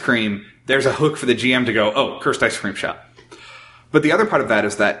get ice cream, there's a hook for the GM to go, oh, cursed ice cream shop. But the other part of that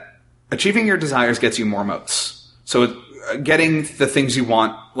is that achieving your desires gets you more moats. So getting the things you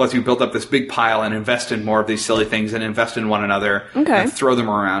want lets you build up this big pile and invest in more of these silly things and invest in one another and throw them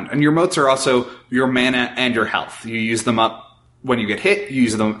around. And your moats are also your mana and your health. You use them up when you get hit. You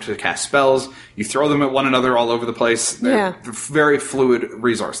use them to cast spells. You throw them at one another all over the place. They're a very fluid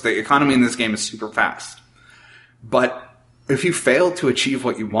resource. The economy in this game is super fast. But if you fail to achieve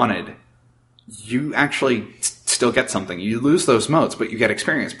what you wanted, you actually still get something. You lose those moats, but you get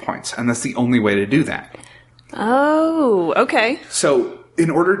experience points. And that's the only way to do that. Oh, okay. So in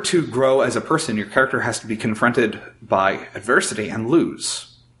order to grow as a person, your character has to be confronted by adversity and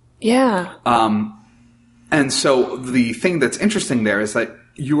lose. Yeah. And so the thing that's interesting there is that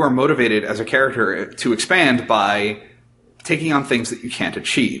you are motivated as a character to expand by taking on things that you can't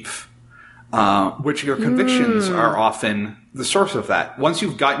achieve, which your convictions are often the source of that. Once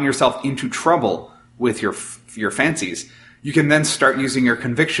you've gotten yourself into trouble with your fancies, you can then start using your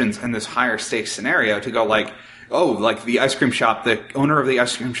convictions in this higher stakes scenario to go like, oh, like the ice cream shop, the owner of the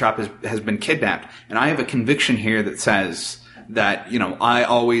ice cream shop has been kidnapped. And I have a conviction here that says that, I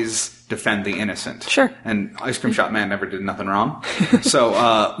always defend the innocent. Sure. And ice cream shop man never did nothing wrong. So,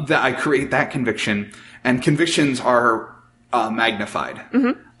 that I create that conviction, and convictions are, magnified.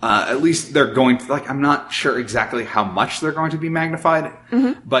 Mm-hmm. At least they're going to, I'm not sure exactly how much they're going to be magnified,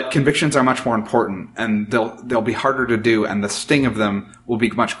 but convictions are much more important, and they'll be harder to do, and the sting of them will be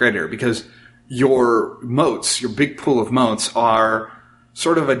much greater, because your moats, your big pool of moats, are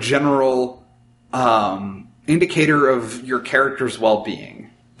sort of a general, indicator of your character's well-being.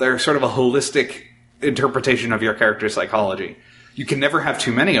 They're sort of a holistic interpretation of your character's psychology. You can never have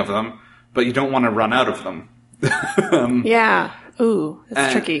too many of them, but you don't want to run out of them. Yeah. Ooh,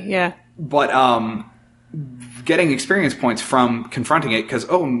 that's tricky. Yeah. But getting experience points from confronting it, because,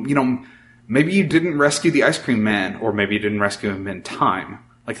 maybe you didn't rescue the ice cream man, or maybe you didn't rescue him in time.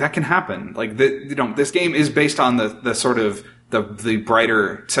 Like, that can happen. Like, this game is based on the sort of the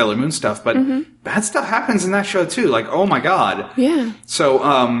brighter Sailor Moon stuff, but bad stuff happens in that show too. Like, oh my god. Yeah. So,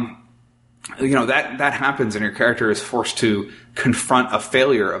 that happens, and your character is forced to confront a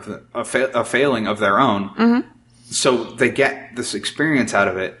failing of their own. So they get this experience out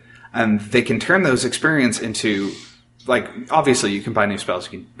of it, and they can turn those experience into, obviously you can buy new spells,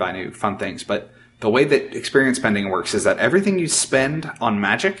 you can buy new fun things, but the way that experience spending works is that everything you spend on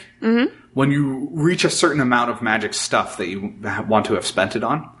magic, when you reach a certain amount of magic stuff that you want to have spent it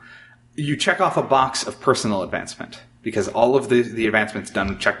on, you check off a box of personal advancement, because all of the advancement's done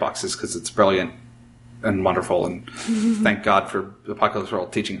with checkboxes, because it's brilliant and wonderful, and thank God for Apocalypse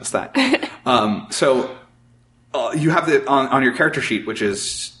World teaching us that. You have it on your character sheet, which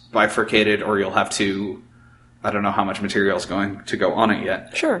is bifurcated, or you'll have to, I don't know how much material is going to go on it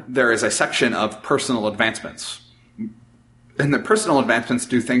yet. Sure. There is a section of personal advancements. And the personal advancements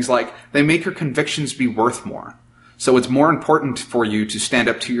do things like, they make your convictions be worth more. So it's more important for you to stand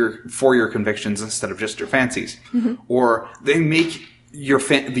up to for your convictions instead of just your fancies. Or they make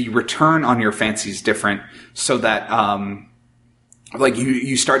the return on your fancies different so that, like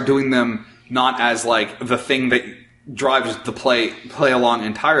you start doing them not as like the thing that drives the play along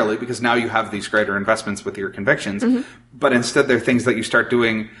entirely, because now you have these greater investments with your convictions, but instead they're things that you start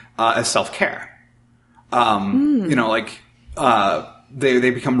doing as self-care. You know, like they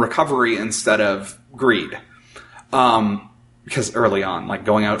become recovery instead of greed. Because early on, like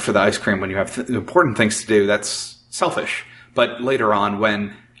going out for the ice cream when you have important things to do, that's selfish. But later on,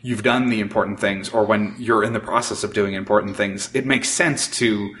 when you've done the important things, or when you're in the process of doing important things, it makes sense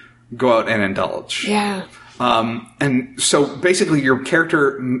to go out and indulge. Yeah. And so basically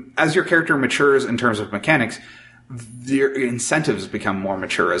as your character matures in terms of mechanics, your incentives become more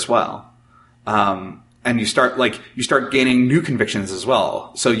mature as well. And you start gaining new convictions as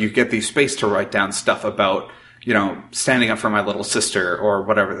well. So you get the space to write down stuff about, you know, standing up for my little sister or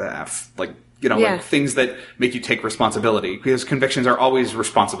whatever like things that make you take responsibility, because convictions are always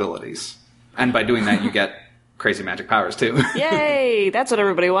responsibilities. And by doing that, you get crazy magic powers too. Yay! That's what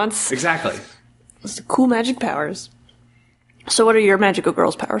everybody wants. Exactly. It's cool magic powers. So what are your magical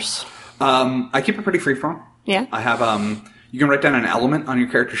girls' powers? I keep it pretty freeform. Yeah. I have, you can write down an element on your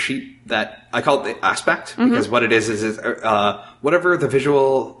character sheet that I call it the aspect, because what it is whatever the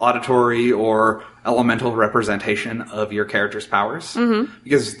visual, auditory, or elemental representation of your character's powers.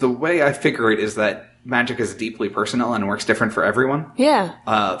 Because the way I figure it is that magic is deeply personal and works different for everyone. Yeah.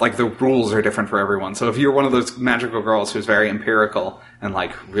 Like the rules are different for everyone. So if you're one of those magical girls who's very empirical and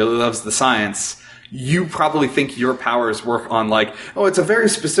like really loves the science, you probably think your powers work on like, oh, it's a very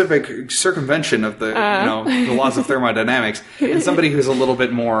specific circumvention of the the laws of thermodynamics. And somebody who's a little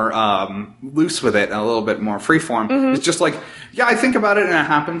bit more loose with it and a little bit more freeform is just like, yeah, I think about it and it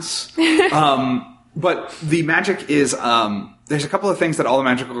happens. But the magic is there's a couple of things that all the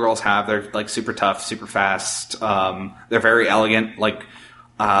magical girls have. They're like super tough, super fast. They're very elegant, like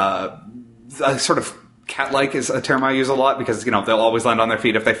sort of cat-like is a term I use a lot, because, you know, they'll always land on their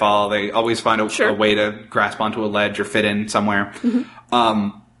feet if they fall. They always find a way to grasp onto a ledge or fit in somewhere.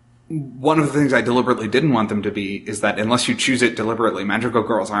 One of the things I deliberately didn't want them to be is that unless you choose it deliberately, magical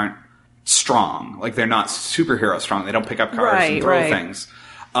girls aren't strong. Like, they're not superhero strong. They don't pick up cars and throw things.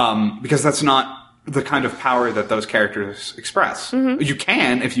 Because that's not the kind of power that those characters express. You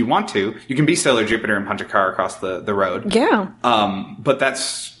can, if you want to. You can be Sailor Jupiter and punch a car across the road. Yeah. But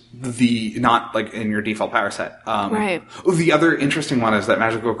that's not like in your default power set. Right. The other interesting one is that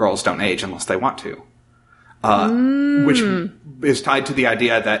magical girls don't age unless they want to. Which is tied to the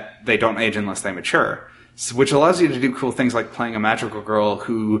idea that they don't age unless they mature. Which allows you to do cool things like playing a magical girl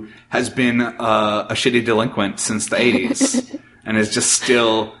who has been a shitty delinquent since the 80s and is just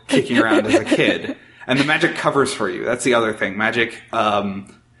still kicking around as a kid. And the magic covers for you. That's the other thing. Magic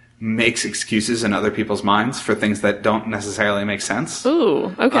makes excuses in other people's minds for things that don't necessarily make sense. Ooh,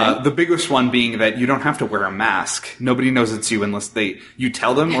 okay. The biggest one being that you don't have to wear a mask. Nobody knows it's you unless you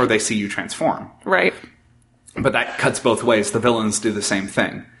tell them or they see you transform. Right. But that cuts both ways. The villains do the same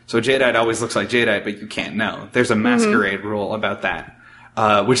thing. So Jadeite always looks like Jadeite, but you can't know. There's a masquerade rule about that.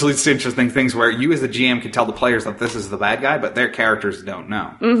 Which leads to interesting things where you as the GM can tell the players that this is the bad guy, but their characters don't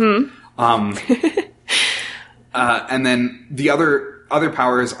know. And then the other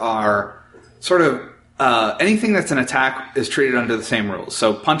powers are sort of anything that's an attack is treated under the same rules.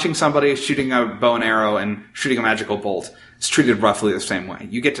 So punching somebody, shooting a bow and arrow, and shooting a magical bolt is treated roughly the same way.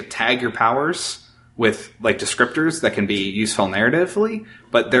 You get to tag your powers with like descriptors that can be useful narratively,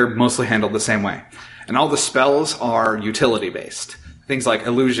 but they're mostly handled the same way. And all the spells are utility based. Things like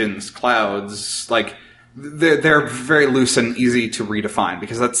illusions, clouds, like they're very loose and easy to redefine,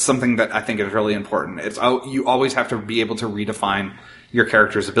 because that's something that I think is really important. You always have to be able to redefine your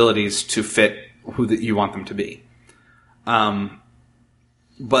character's abilities to fit who you want them to be. But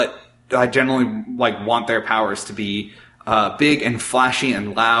I generally want their powers to be big and flashy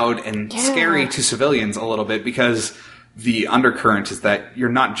and loud and scary to civilians a little bit, because the undercurrent is that you're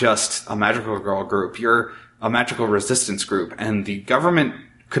not just a magical girl group, you're a magical resistance group, and the government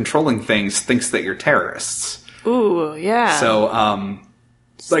controlling things thinks that you're terrorists. Ooh, yeah. So,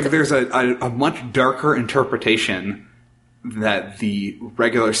 there's a much darker interpretation that the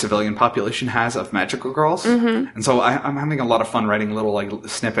regular civilian population has of magical girls. And so I'm having a lot of fun writing little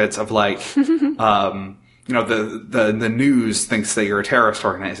snippets of the news thinks that you're a terrorist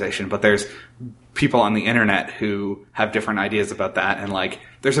organization, but there's people on the internet who have different ideas about that. And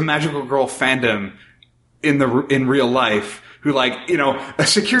there's a magical girl fandom in real life who a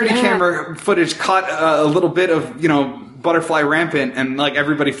security camera footage caught a little bit of, butterfly rampant, and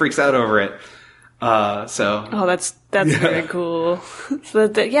everybody freaks out over it. Oh, that's very cool. So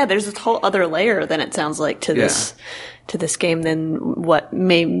there's this whole other layer then it sounds like to this game than what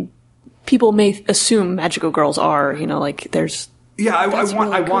people may assume magical girls are. Like there's I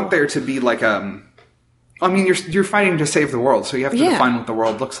want there to be like I mean you're fighting to save the world, so you have to define what the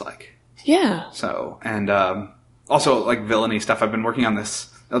world looks like. Yeah. So and also like villainy stuff. I've been working on this.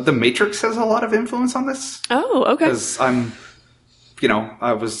 The Matrix has a lot of influence on this. Oh, okay. Because I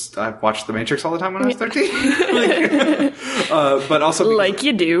watched The Matrix all the time when I was 13. But also like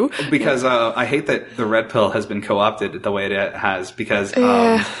you do. Because I hate that the red pill has been co-opted the way it has, because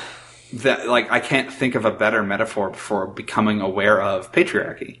that I can't think of a better metaphor for becoming aware of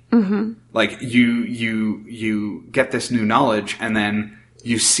patriarchy. Mm-hmm. Like you get this new knowledge and then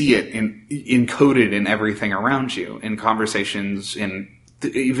you see it encoded in everything around you, in conversations, in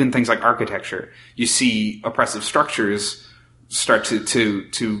even things like architecture. You see oppressive structures start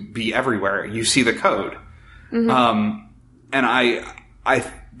to be everywhere. You see the code. Mm-hmm. And I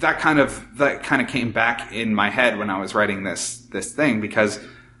that kind of came back in my head when I was writing this thing, because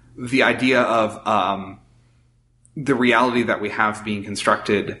the idea of the reality that we have being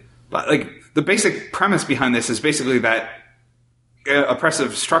constructed, but like the basic premise behind this is basically that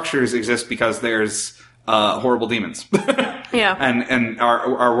oppressive structures exist because there's horrible demons. Yeah. And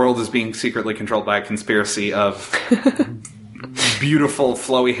our world is being secretly controlled by a conspiracy of beautiful,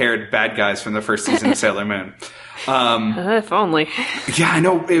 flowy-haired bad guys from the first season of Sailor Moon. If only. Yeah, I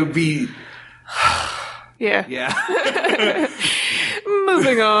know. It would be... Yeah. Yeah.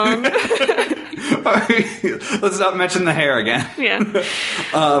 Moving on. Let's not mention the hair again. Yeah.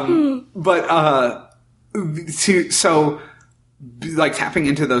 So tapping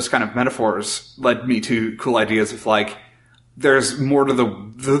into those kind of metaphors led me to cool ideas of there's more to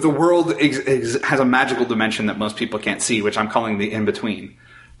the world has a magical dimension that most people can't see, which I'm calling the in-between.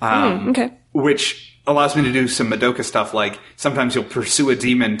 Okay. Which allows me to do some Madoka stuff, like sometimes you'll pursue a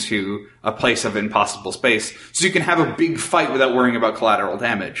demon to a place of impossible space, so you can have a big fight without worrying about collateral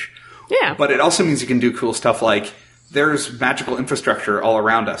damage. Yeah. But it also means you can do cool stuff like there's magical infrastructure all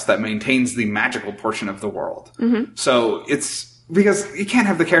around us that maintains the magical portion of the world. Mm-hmm. So it's because you can't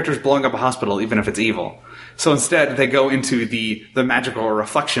have the characters blowing up a hospital even if it's evil. So instead, they go into the magical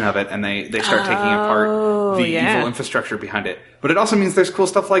reflection of it, and they start taking apart the evil infrastructure behind it. But it also means there's cool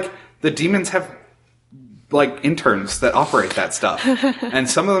stuff like the demons have interns that operate that stuff, and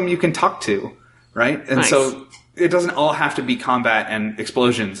some of them you can talk to, right? And so it doesn't all have to be combat and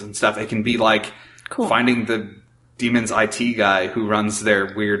explosions and stuff. It can be finding the demon's IT guy who runs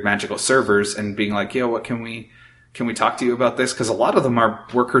their weird magical servers and being like, "Yo, what can we talk to you about this?" Because a lot of them are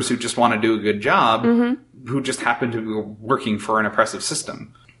workers who just want to do a good job, who just happen to be working for an oppressive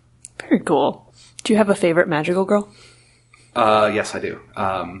system. Very cool. Do you have a favorite magical girl? Yes, I do.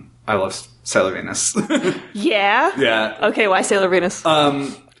 I love Sailor Venus. Yeah? Yeah. Okay, why Sailor Venus?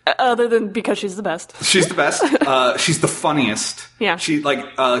 Other than because she's the best. She's the best. She's the funniest. Yeah. She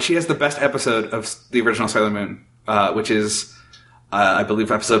has the best episode of the original Sailor Moon, which is, I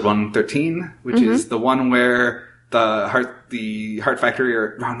believe, episode 113, which is the one where the Heart Factory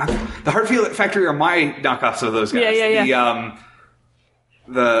the Heart Factory are my knockoffs of those guys. Yeah.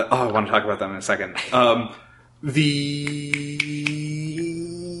 I want to talk about them in a second. The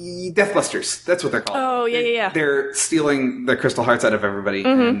Deathbusters. That's what they're called. Oh, yeah. They're stealing the crystal hearts out of everybody.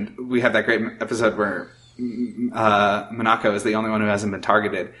 And we have that great episode where Minako is the only one who hasn't been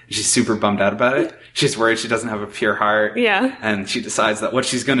targeted. She's super bummed out about it. She's worried she doesn't have a pure heart. Yeah. And she decides that what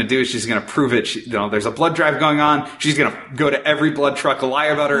she's going to do is she's going to prove it. There's a blood drive going on. She's going to go to every blood truck, lie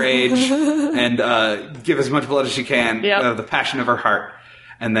about her age, and give as much blood as she can. Yep. The passion of her heart.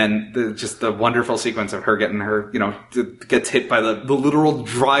 And then the wonderful sequence of her getting her, gets hit by the literal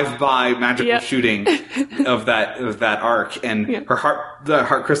drive-by magical shooting of that arc. And the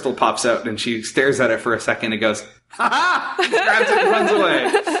heart crystal pops out and she stares at it for a second and goes, ha ha! Grabs it and runs away.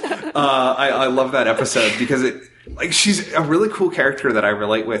 I love that episode because she's a really cool character that I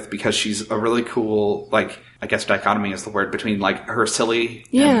relate with, because she's a really cool, I guess dichotomy is the word, between her silly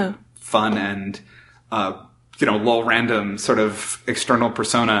and fun and, low random sort of external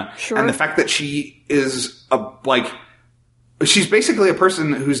persona. Sure. And the fact that she is she's basically a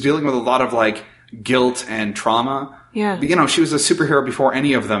person who's dealing with a lot of guilt and trauma. Yeah. She was a superhero before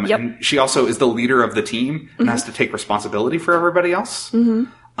any of them. Yep. And she also is the leader of the team and has to take responsibility for everybody else.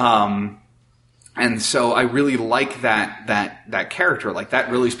 Mm-hmm. And so I really like that character.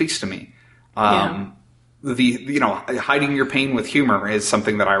 That really speaks to me. Hiding your pain with humor is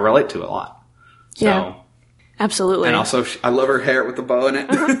something that I relate to a lot. So. Yeah. Absolutely. And also, I love her hair with the bow in it.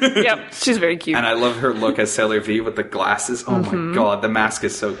 Yep, she's very cute. And I love her look as Sailor V with the glasses. Oh my god, the mask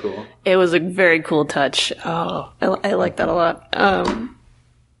is so cool. It was a very cool touch. Oh, I like that a lot.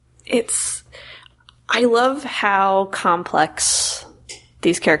 I love how complex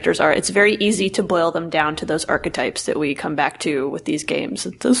these characters are. It's very easy to boil them down to those archetypes that we come back to with these games.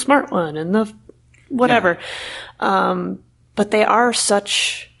 The smart one and the whatever. Yeah. But they are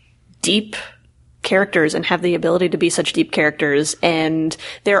such deep characters and have the ability to be such deep characters. And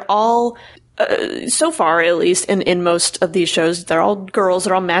they're all, so far at least, in most of these shows, they're all girls,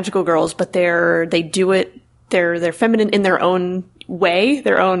 they're all magical girls, but they're feminine in their own way,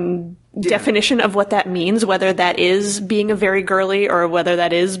 their own definition of what that means, whether that is being a very girly or whether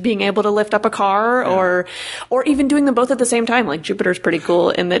that is being able to lift up a car or even doing them both at the same time. Like Jupiter's pretty cool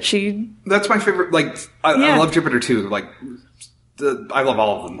in that that's my favorite. Like I love Jupiter too. Like I love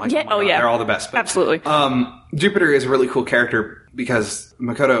all of them. Like, God, they're all the best. But, absolutely. Jupiter is a really cool character because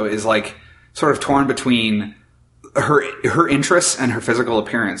Makoto is like sort of torn between her interests and her physical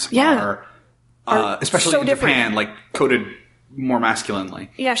appearance. Are especially so in different. Japan, like coded more masculinely.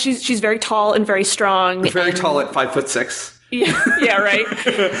 Yeah, she's very tall and very strong. Very tall at 5'6". Yeah, right.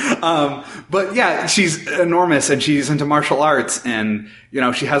 But yeah, she's enormous and she's into martial arts and,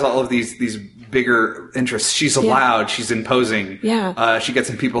 she has all of these bigger interests. She's loud. She's imposing. Yeah. She gets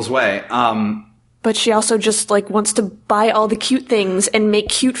in people's way. But she also just wants to buy all the cute things and make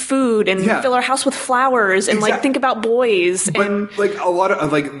cute food and fill her house with flowers and think about boys. But a lot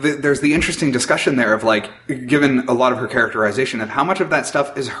of there's the interesting discussion there of given a lot of her characterization of how much of that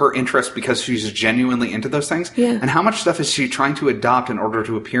stuff is her interest because she's genuinely into those things, and how much stuff is she trying to adopt in order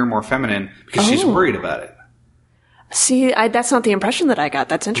to appear more feminine because she's worried about it. See, that's not the impression that I got.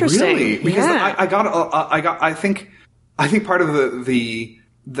 That's interesting. Really? Because I think part of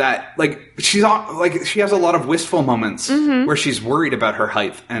that she has a lot of wistful moments where she's worried about her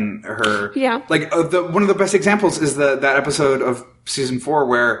height and her one of the best examples is that episode of season 4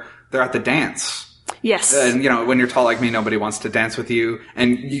 where they're at the dance. Yes. And when you're tall like me, nobody wants to dance with you.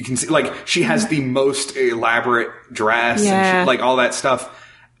 And you can see she has the most elaborate dress and all that stuff.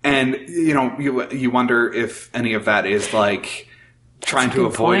 And you wonder if any of that is trying to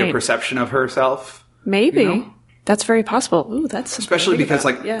avoid a perception of herself. Maybe. That's very possible. Ooh, that's especially because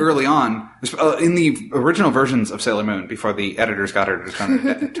early on, in the original versions of Sailor Moon, before the editors got her to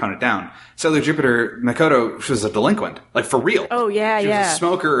tone it down, Sailor Jupiter Makoto, she was a delinquent, for real. Oh yeah, she was a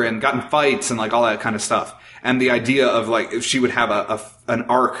smoker and got in fights and all that kind of stuff. And the idea of if she would have an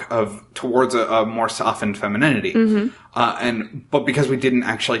arc towards a more softened femininity, but because we didn't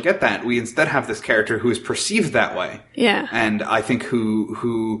actually get that, we instead have this character who is perceived that way. Yeah, and I think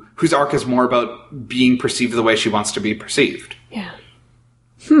whose arc is more about being perceived the way she wants to be perceived. Yeah.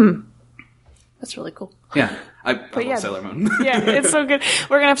 That's really cool. Yeah. I love Sailor Moon. Yeah, it's so good.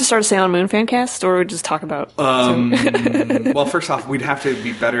 We're going to have to start a Sailor Moon fan cast, or we just talk about... Well, first off, we'd have to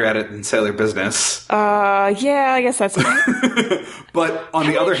be better at it than Sailor Business. Yeah, I guess that's it. But on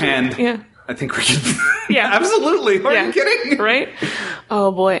the other hand, I think we could... Yeah. Absolutely. Are you kidding? Right?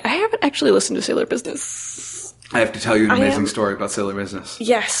 Oh, boy. I haven't actually listened to Sailor Business. I have to tell you an amazing story about Sailor Business.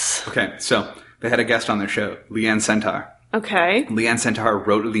 Yes. Okay, so they had a guest on their show, Leanne Centaur. Okay. Leanne Centaur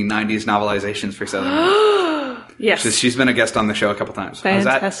wrote the 90s novelizations for Sailor Moon. Yes. She's been a guest on the show a couple times.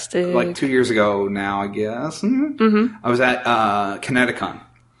 Fantastic. I was at, 2 years ago now, I guess. I was at Kineticon.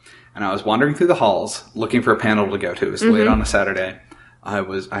 And I was wandering through the halls looking for a panel to go to. It was late on a Saturday. I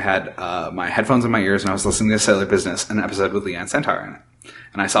had my headphones in my ears and I was listening to Sailor Business, an episode with Leanne Centaur in it.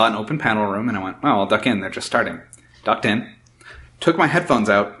 And I saw an open panel room and I went, I'll duck in. They're just starting. Ducked in. Took my headphones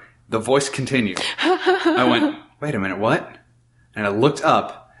out. The voice continued. I went, wait a minute, what? And I looked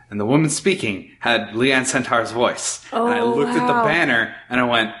up, and the woman speaking had Leanne Centaur's voice. Oh, and I looked at the banner, and I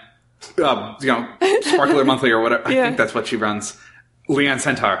went, Sparkler Monthly or whatever. I think that's what she runs. Leanne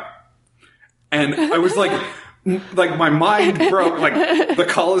Centaur. And I was my mind broke, the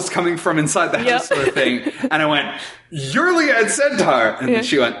call is coming from inside the house sort of thing. And I went, you're Leanne Centaur. And then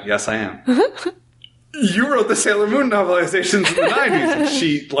she went, yes, I am. You wrote the Sailor Moon novelizations in the 90s. And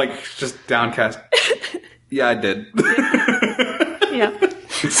she, just downcast. Yeah, I did. Yeah.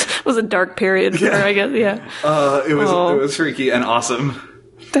 It was a dark period for her, I guess. Yeah. It was freaky and awesome.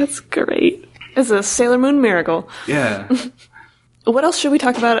 That's great. It's a Sailor Moon miracle. Yeah. What else should we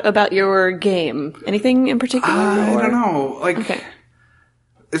talk about your game? Anything in particular? I don't know. Okay.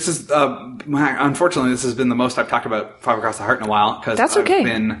 This is, unfortunately, this has been the most I've talked about Five Across the Heart in a while. That's okay.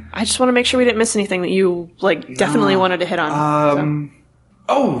 I just want to make sure we didn't miss anything that you, definitely wanted to hit on.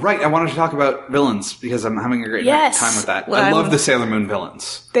 Oh, right. I wanted to talk about villains because I'm having a great time with that. I love the Sailor Moon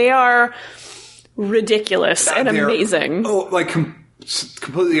villains. They are ridiculous and They're- amazing. Oh, like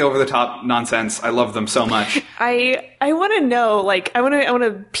completely over the top nonsense. I love them so much. I want to know, like, I want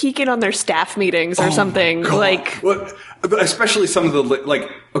to peek in on their staff meetings or something. God. Like, Well, especially some of the like.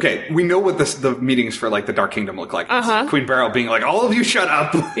 Okay, we know what the meetings for like the Dark Kingdom look like. It's Queen Beryl being like, "All of you, shut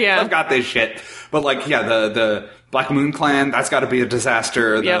up! Yeah. I've got this shit." But like, yeah, the Black Moon Clan, that's got to be a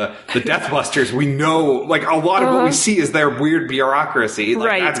disaster. Yep. The Deathbusters, we know, like, a lot of what we see is their weird bureaucracy. Like,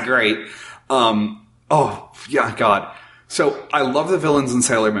 Right. that's great. Oh yeah, God. So I love the villains in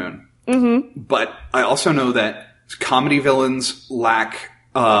Sailor Moon, but I also know that comedy villains lack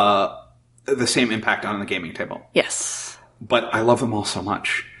the same impact on the gaming table. yes. But I love them all so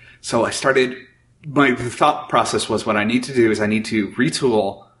much. So my thought process was, what I need to do is I need to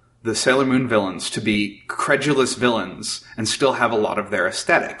retool the Sailor Moon villains to be credulous villains and still have a lot of their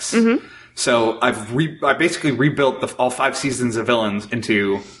aesthetics. So I basically rebuilt all 5 seasons of villains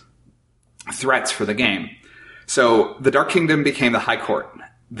into threats for the game. So the Dark Kingdom became the High Court,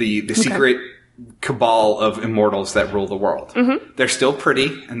 the secret cabal of immortals that rule the world. They're still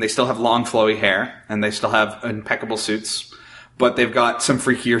pretty, and they still have long flowy hair, and they still have impeccable suits, but they've got some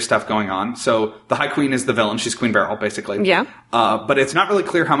freakier stuff going on. So the High Queen is the villain. She's Queen Beryl, basically. Yeah. But it's not really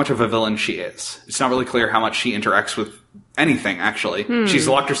clear how much of a villain she is. It's not really clear how much she interacts with anything, actually. She's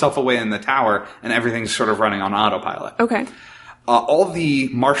locked herself away in the tower, and everything's sort of running on autopilot. Okay. All the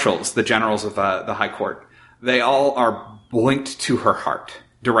marshals, the generals of the High Court, they all are linked to her heart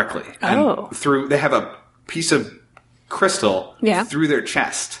directly. Oh. And they have a piece of crystal through their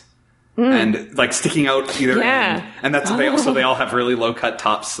chest. And like sticking out either end. And that's they all have really low cut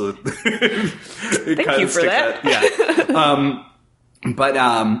tops. So Thank you for that.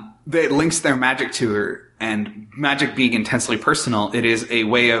 It links their magic to her, and magic being intensely personal, it is a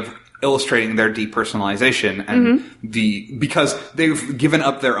way of illustrating their depersonalization and because they've given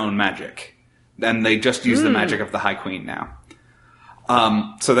up their own magic and they just use the magic of the High Queen now.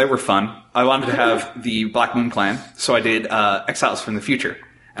 So they were fun. I wanted to have the Black Moon Clan, so I did Exiles from the Future.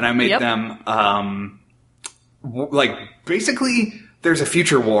 And I made them, basically, there's a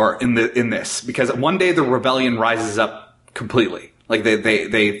future war in this, because one day the rebellion rises up completely. Like,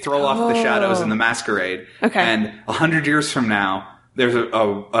 they throw off the shadows in the masquerade. Okay. And 100 years from now, there's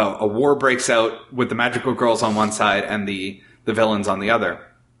a war breaks out with the magical girls on one side and the villains on the other.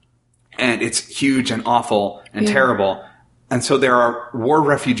 And it's huge and awful and terrible. And so there are war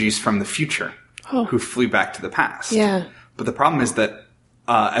refugees from the future who flee back to the past. Yeah. But the problem is that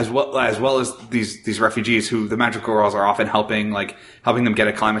as well as these refugees who the magical girls are often helping them get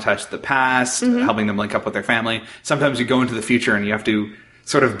acclimatized to the past, helping them link up with their family. Sometimes you go into the future and you have to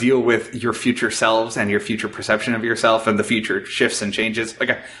sort of deal with your future selves and your future perception of yourself, and the future shifts and changes.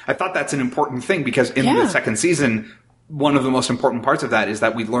 Like, I thought that's an important thing, because in the second season, one of the most important parts of that is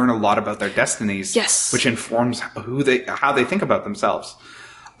that we learn a lot about their destinies, which informs how they think about themselves.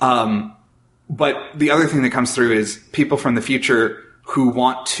 But the other thing that comes through is people from the future who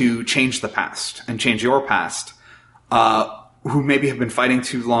want to change the past and change your past, who maybe have been fighting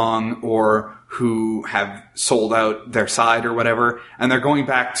too long or who have sold out their side or whatever, and they're going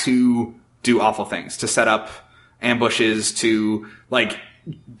back to do awful things, to set up ambushes, to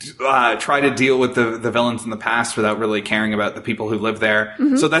try to deal with the villains in the past without really caring about the people who live there.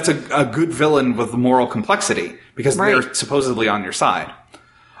 So that's a good villain with moral complexity, because they're supposedly on your side.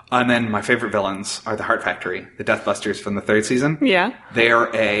 And then my favorite villains are the Heart Factory, the Deathbusters from the 3rd season. Yeah. They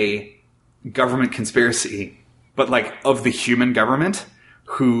are a government conspiracy, but of the human government,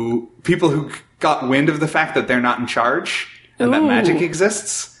 people who got wind of the fact that they're not in charge and that magic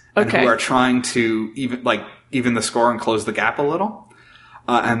exists, and who are trying to even the score and close the gap a little.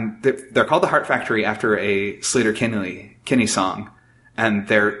 And they're called the Heart Factory after a Sleater Kinney song. And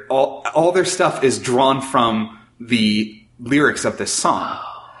all their stuff is drawn from the lyrics of this song.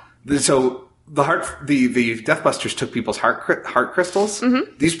 So the Deathbusters took people's heart crystals.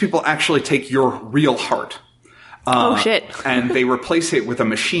 These people actually take your real heart. And they replace it with a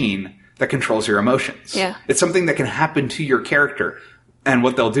machine that controls your emotions. Yeah. It's something that can happen to your character. And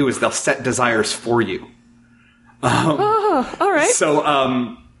what they'll do is they'll set desires for you. All right.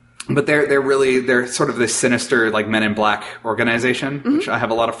 So, but they're sort of this sinister, Men in Black organization, which I have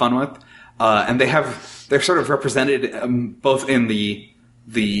a lot of fun with. And they're sort of represented, both in the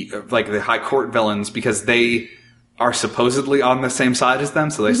High Court villains, because they are supposedly on the same side as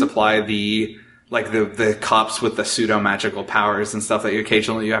them. So they supply the cops with the pseudo magical powers and stuff that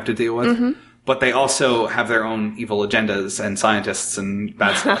occasionally you have to deal with. But they also have their own evil agendas and scientists and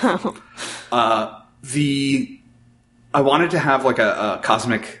bad stuff. I wanted to have a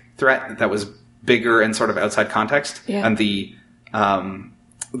cosmic threat that was bigger and sort of outside context. Yeah. And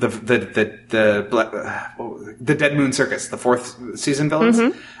the Dead Moon Circus, the 4th season villains.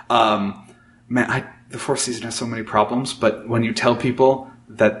 The 4th season has so many problems, but when you tell people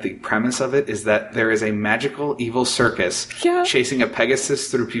that the premise of it is that there is a magical evil circus chasing a Pegasus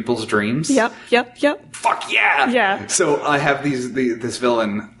through people's dreams. Yep. Fuck yeah! Yeah. So I have this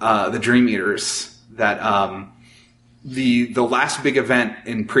villain, the Dream Eaters, that the last big event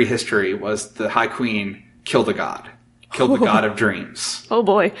in prehistory was the High Queen killed the god of dreams. Oh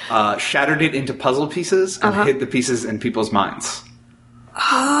boy. Shattered it into puzzle pieces and hid the pieces in people's minds.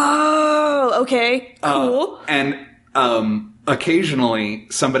 Oh, okay. Cool. And occasionally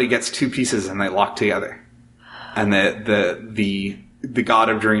somebody gets 2 pieces and they lock together. And the god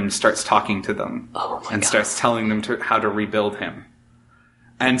of dreams starts talking to them and starts telling them how to rebuild him.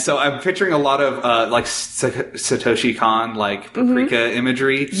 And so I'm picturing a lot of like Satoshi Kon, like paprika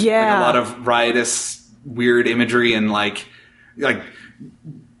imagery. Yeah. Like a lot of riotous, weird imagery and like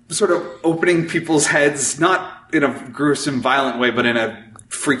sort of opening people's heads, not in a gruesome, violent way, but in a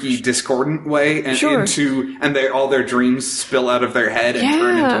freaky, discordant way, and all their dreams spill out of their head and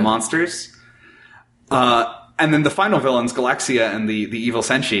turn into monsters. And then the final villains, Galaxia and the evil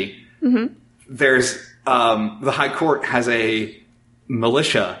Senshi. There's the High Court has a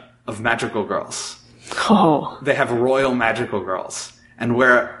militia of magical girls. Oh, they have royal magical girls, and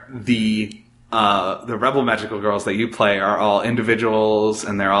where the rebel magical girls that you play are all individuals,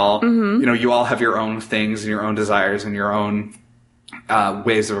 and they're all you all have your own things and your own desires and your own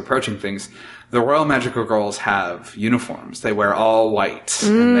ways of approaching things. The Royal Magical Girls have uniforms. They wear all white,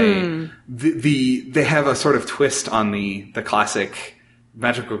 and they have a sort of twist on the classic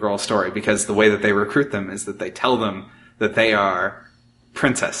Magical Girl story, because the way that they recruit them is that they tell them that they are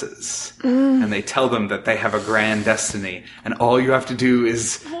princesses, and they tell them that they have a grand destiny, and all you have to do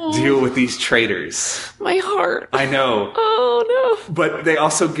is deal with these traitors. My heart. I know. Oh no. But they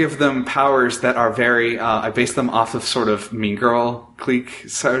also give them powers that are very I base them off of sort of Mean Girl clique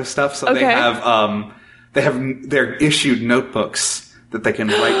sort of stuff. So they have they're issued notebooks that they can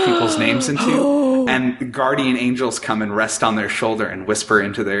write people's names into, and guardian angels come and rest on their shoulder and whisper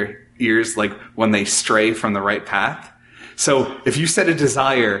into their ears like when they stray from the right path. So if you set a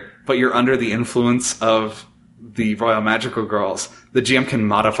desire, but you're under the influence of the Royal Magical Girls, the GM can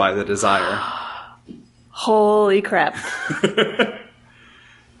modify the desire. Holy crap.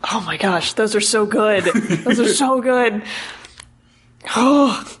 Oh my gosh, those are so good. Those are so good.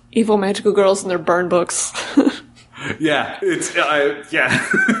 Oh, evil magical girls and their burn books. Yeah,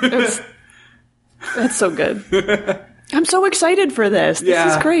 That's so good. I'm so excited for this.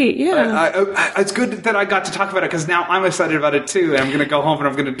 This is great. Yeah. It's good that I got to talk about it, because now I'm excited about it too. And I'm going to go home and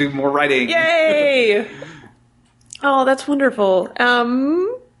I'm going to do more writing. Yay! Oh, that's wonderful.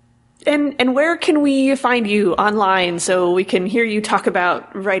 And where can we find you online so we can hear you talk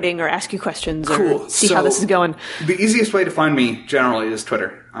about writing or ask you questions or see how this is going? The easiest way to find me generally is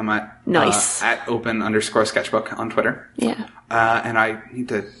Twitter. I'm at @open_sketchbook on Twitter. Yeah. And I need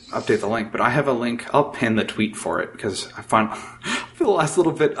to update the link, but I have a link. I'll pin the tweet for it, because I find for the last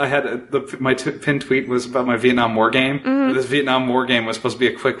little bit I had my pinned tweet was about my Vietnam War game. This Vietnam War game was supposed to be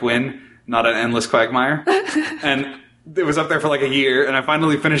a quick win, not an endless quagmire. And it was up there for like a year, and I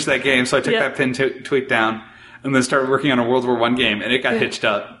finally finished that game, so I took that pinned tweet down and then started working on a World War I game, and it got hitched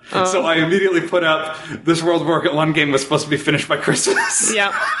up. So I immediately put up, this World War I game was supposed to be finished by Christmas.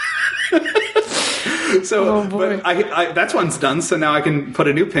 Yeah. So, but I that one's done, so now I can put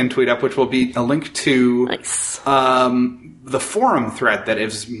a new pinned tweet up, which will be a link to the forum thread that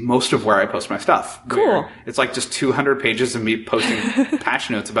is most of where I post my stuff. Cool. It's like just 200 pages of me posting patch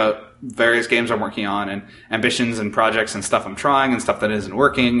notes about various games I'm working on, and ambitions and projects and stuff I'm trying and stuff that isn't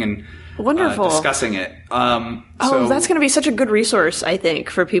working, and wonderful discussing it. So that's going to be such a good resource, I think,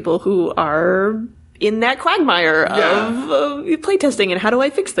 for people who are in that quagmire of playtesting and how do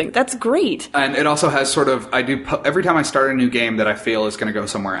I fix things. That's great. And it also has sort of, every time I start a new game that I feel is going to go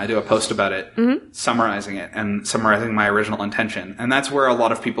somewhere, I do a post about it, summarizing it and summarizing my original intention. And that's where a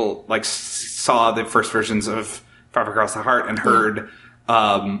lot of people like saw the first versions of Far Across the Heart and heard,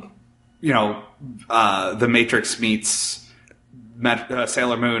 The Matrix meets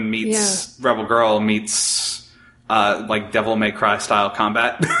Sailor Moon meets Rebel Girl meets like Devil May Cry style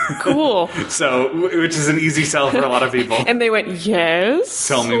combat. Cool. So, which is an easy sell for a lot of people. And they went, yes.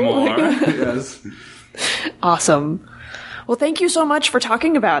 Tell me more. Yes. Awesome. Well, thank you so much for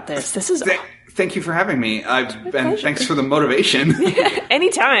talking about this. This is thank you for having me. And thanks for the motivation.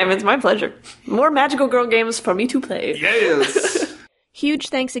 Anytime. It's my pleasure. More Magical Girl games for me to play. Yes. Huge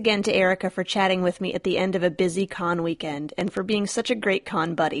thanks again to Erica for chatting with me at the end of a busy con weekend and for being such a great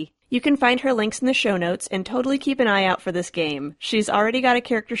con buddy. You can find her links in the show notes, and totally keep an eye out for this game. She's already got a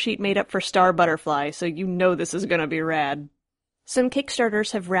character sheet made up for Star Butterfly, so you know this is gonna be rad. Some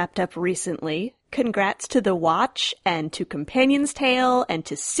Kickstarters have wrapped up recently. Congrats to The Watch, and to Companion's Tale, and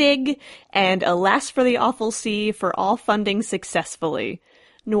to SIG, and Alas for the Awful Sea for all funding successfully.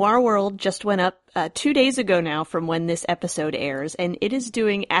 Noir World just went up 2 days ago now from when this episode airs, and it is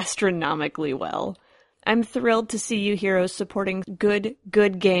doing astronomically well. I'm thrilled to see you heroes supporting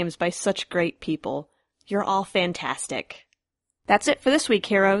good games by such great people. You're all fantastic. That's it for this week,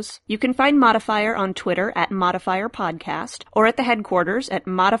 heroes. You can find Modifier on Twitter at Modifier Podcast, or at the headquarters at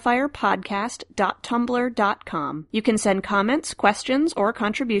modifierpodcast.tumblr.com. You can send comments, questions, or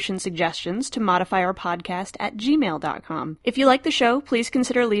contribution suggestions to modifierpodcast@gmail.com. If you like the show, please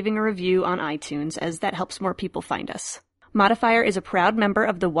consider leaving a review on iTunes, as that helps more people find us. Modifier is a proud member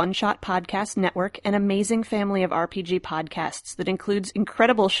of the One Shot Podcast Network, an amazing family of RPG podcasts that includes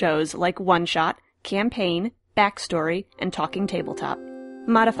incredible shows like One Shot, Campaign, Backstory, and Talking Tabletop.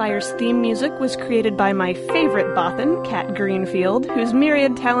 Modifier's theme music was created by my favorite Bothan, Kat Greenfield, whose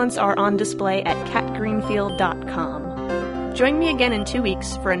myriad talents are on display at katgreenfield.com. Join me again in 2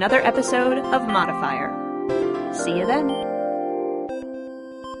 weeks for another episode of Modifier. See you then.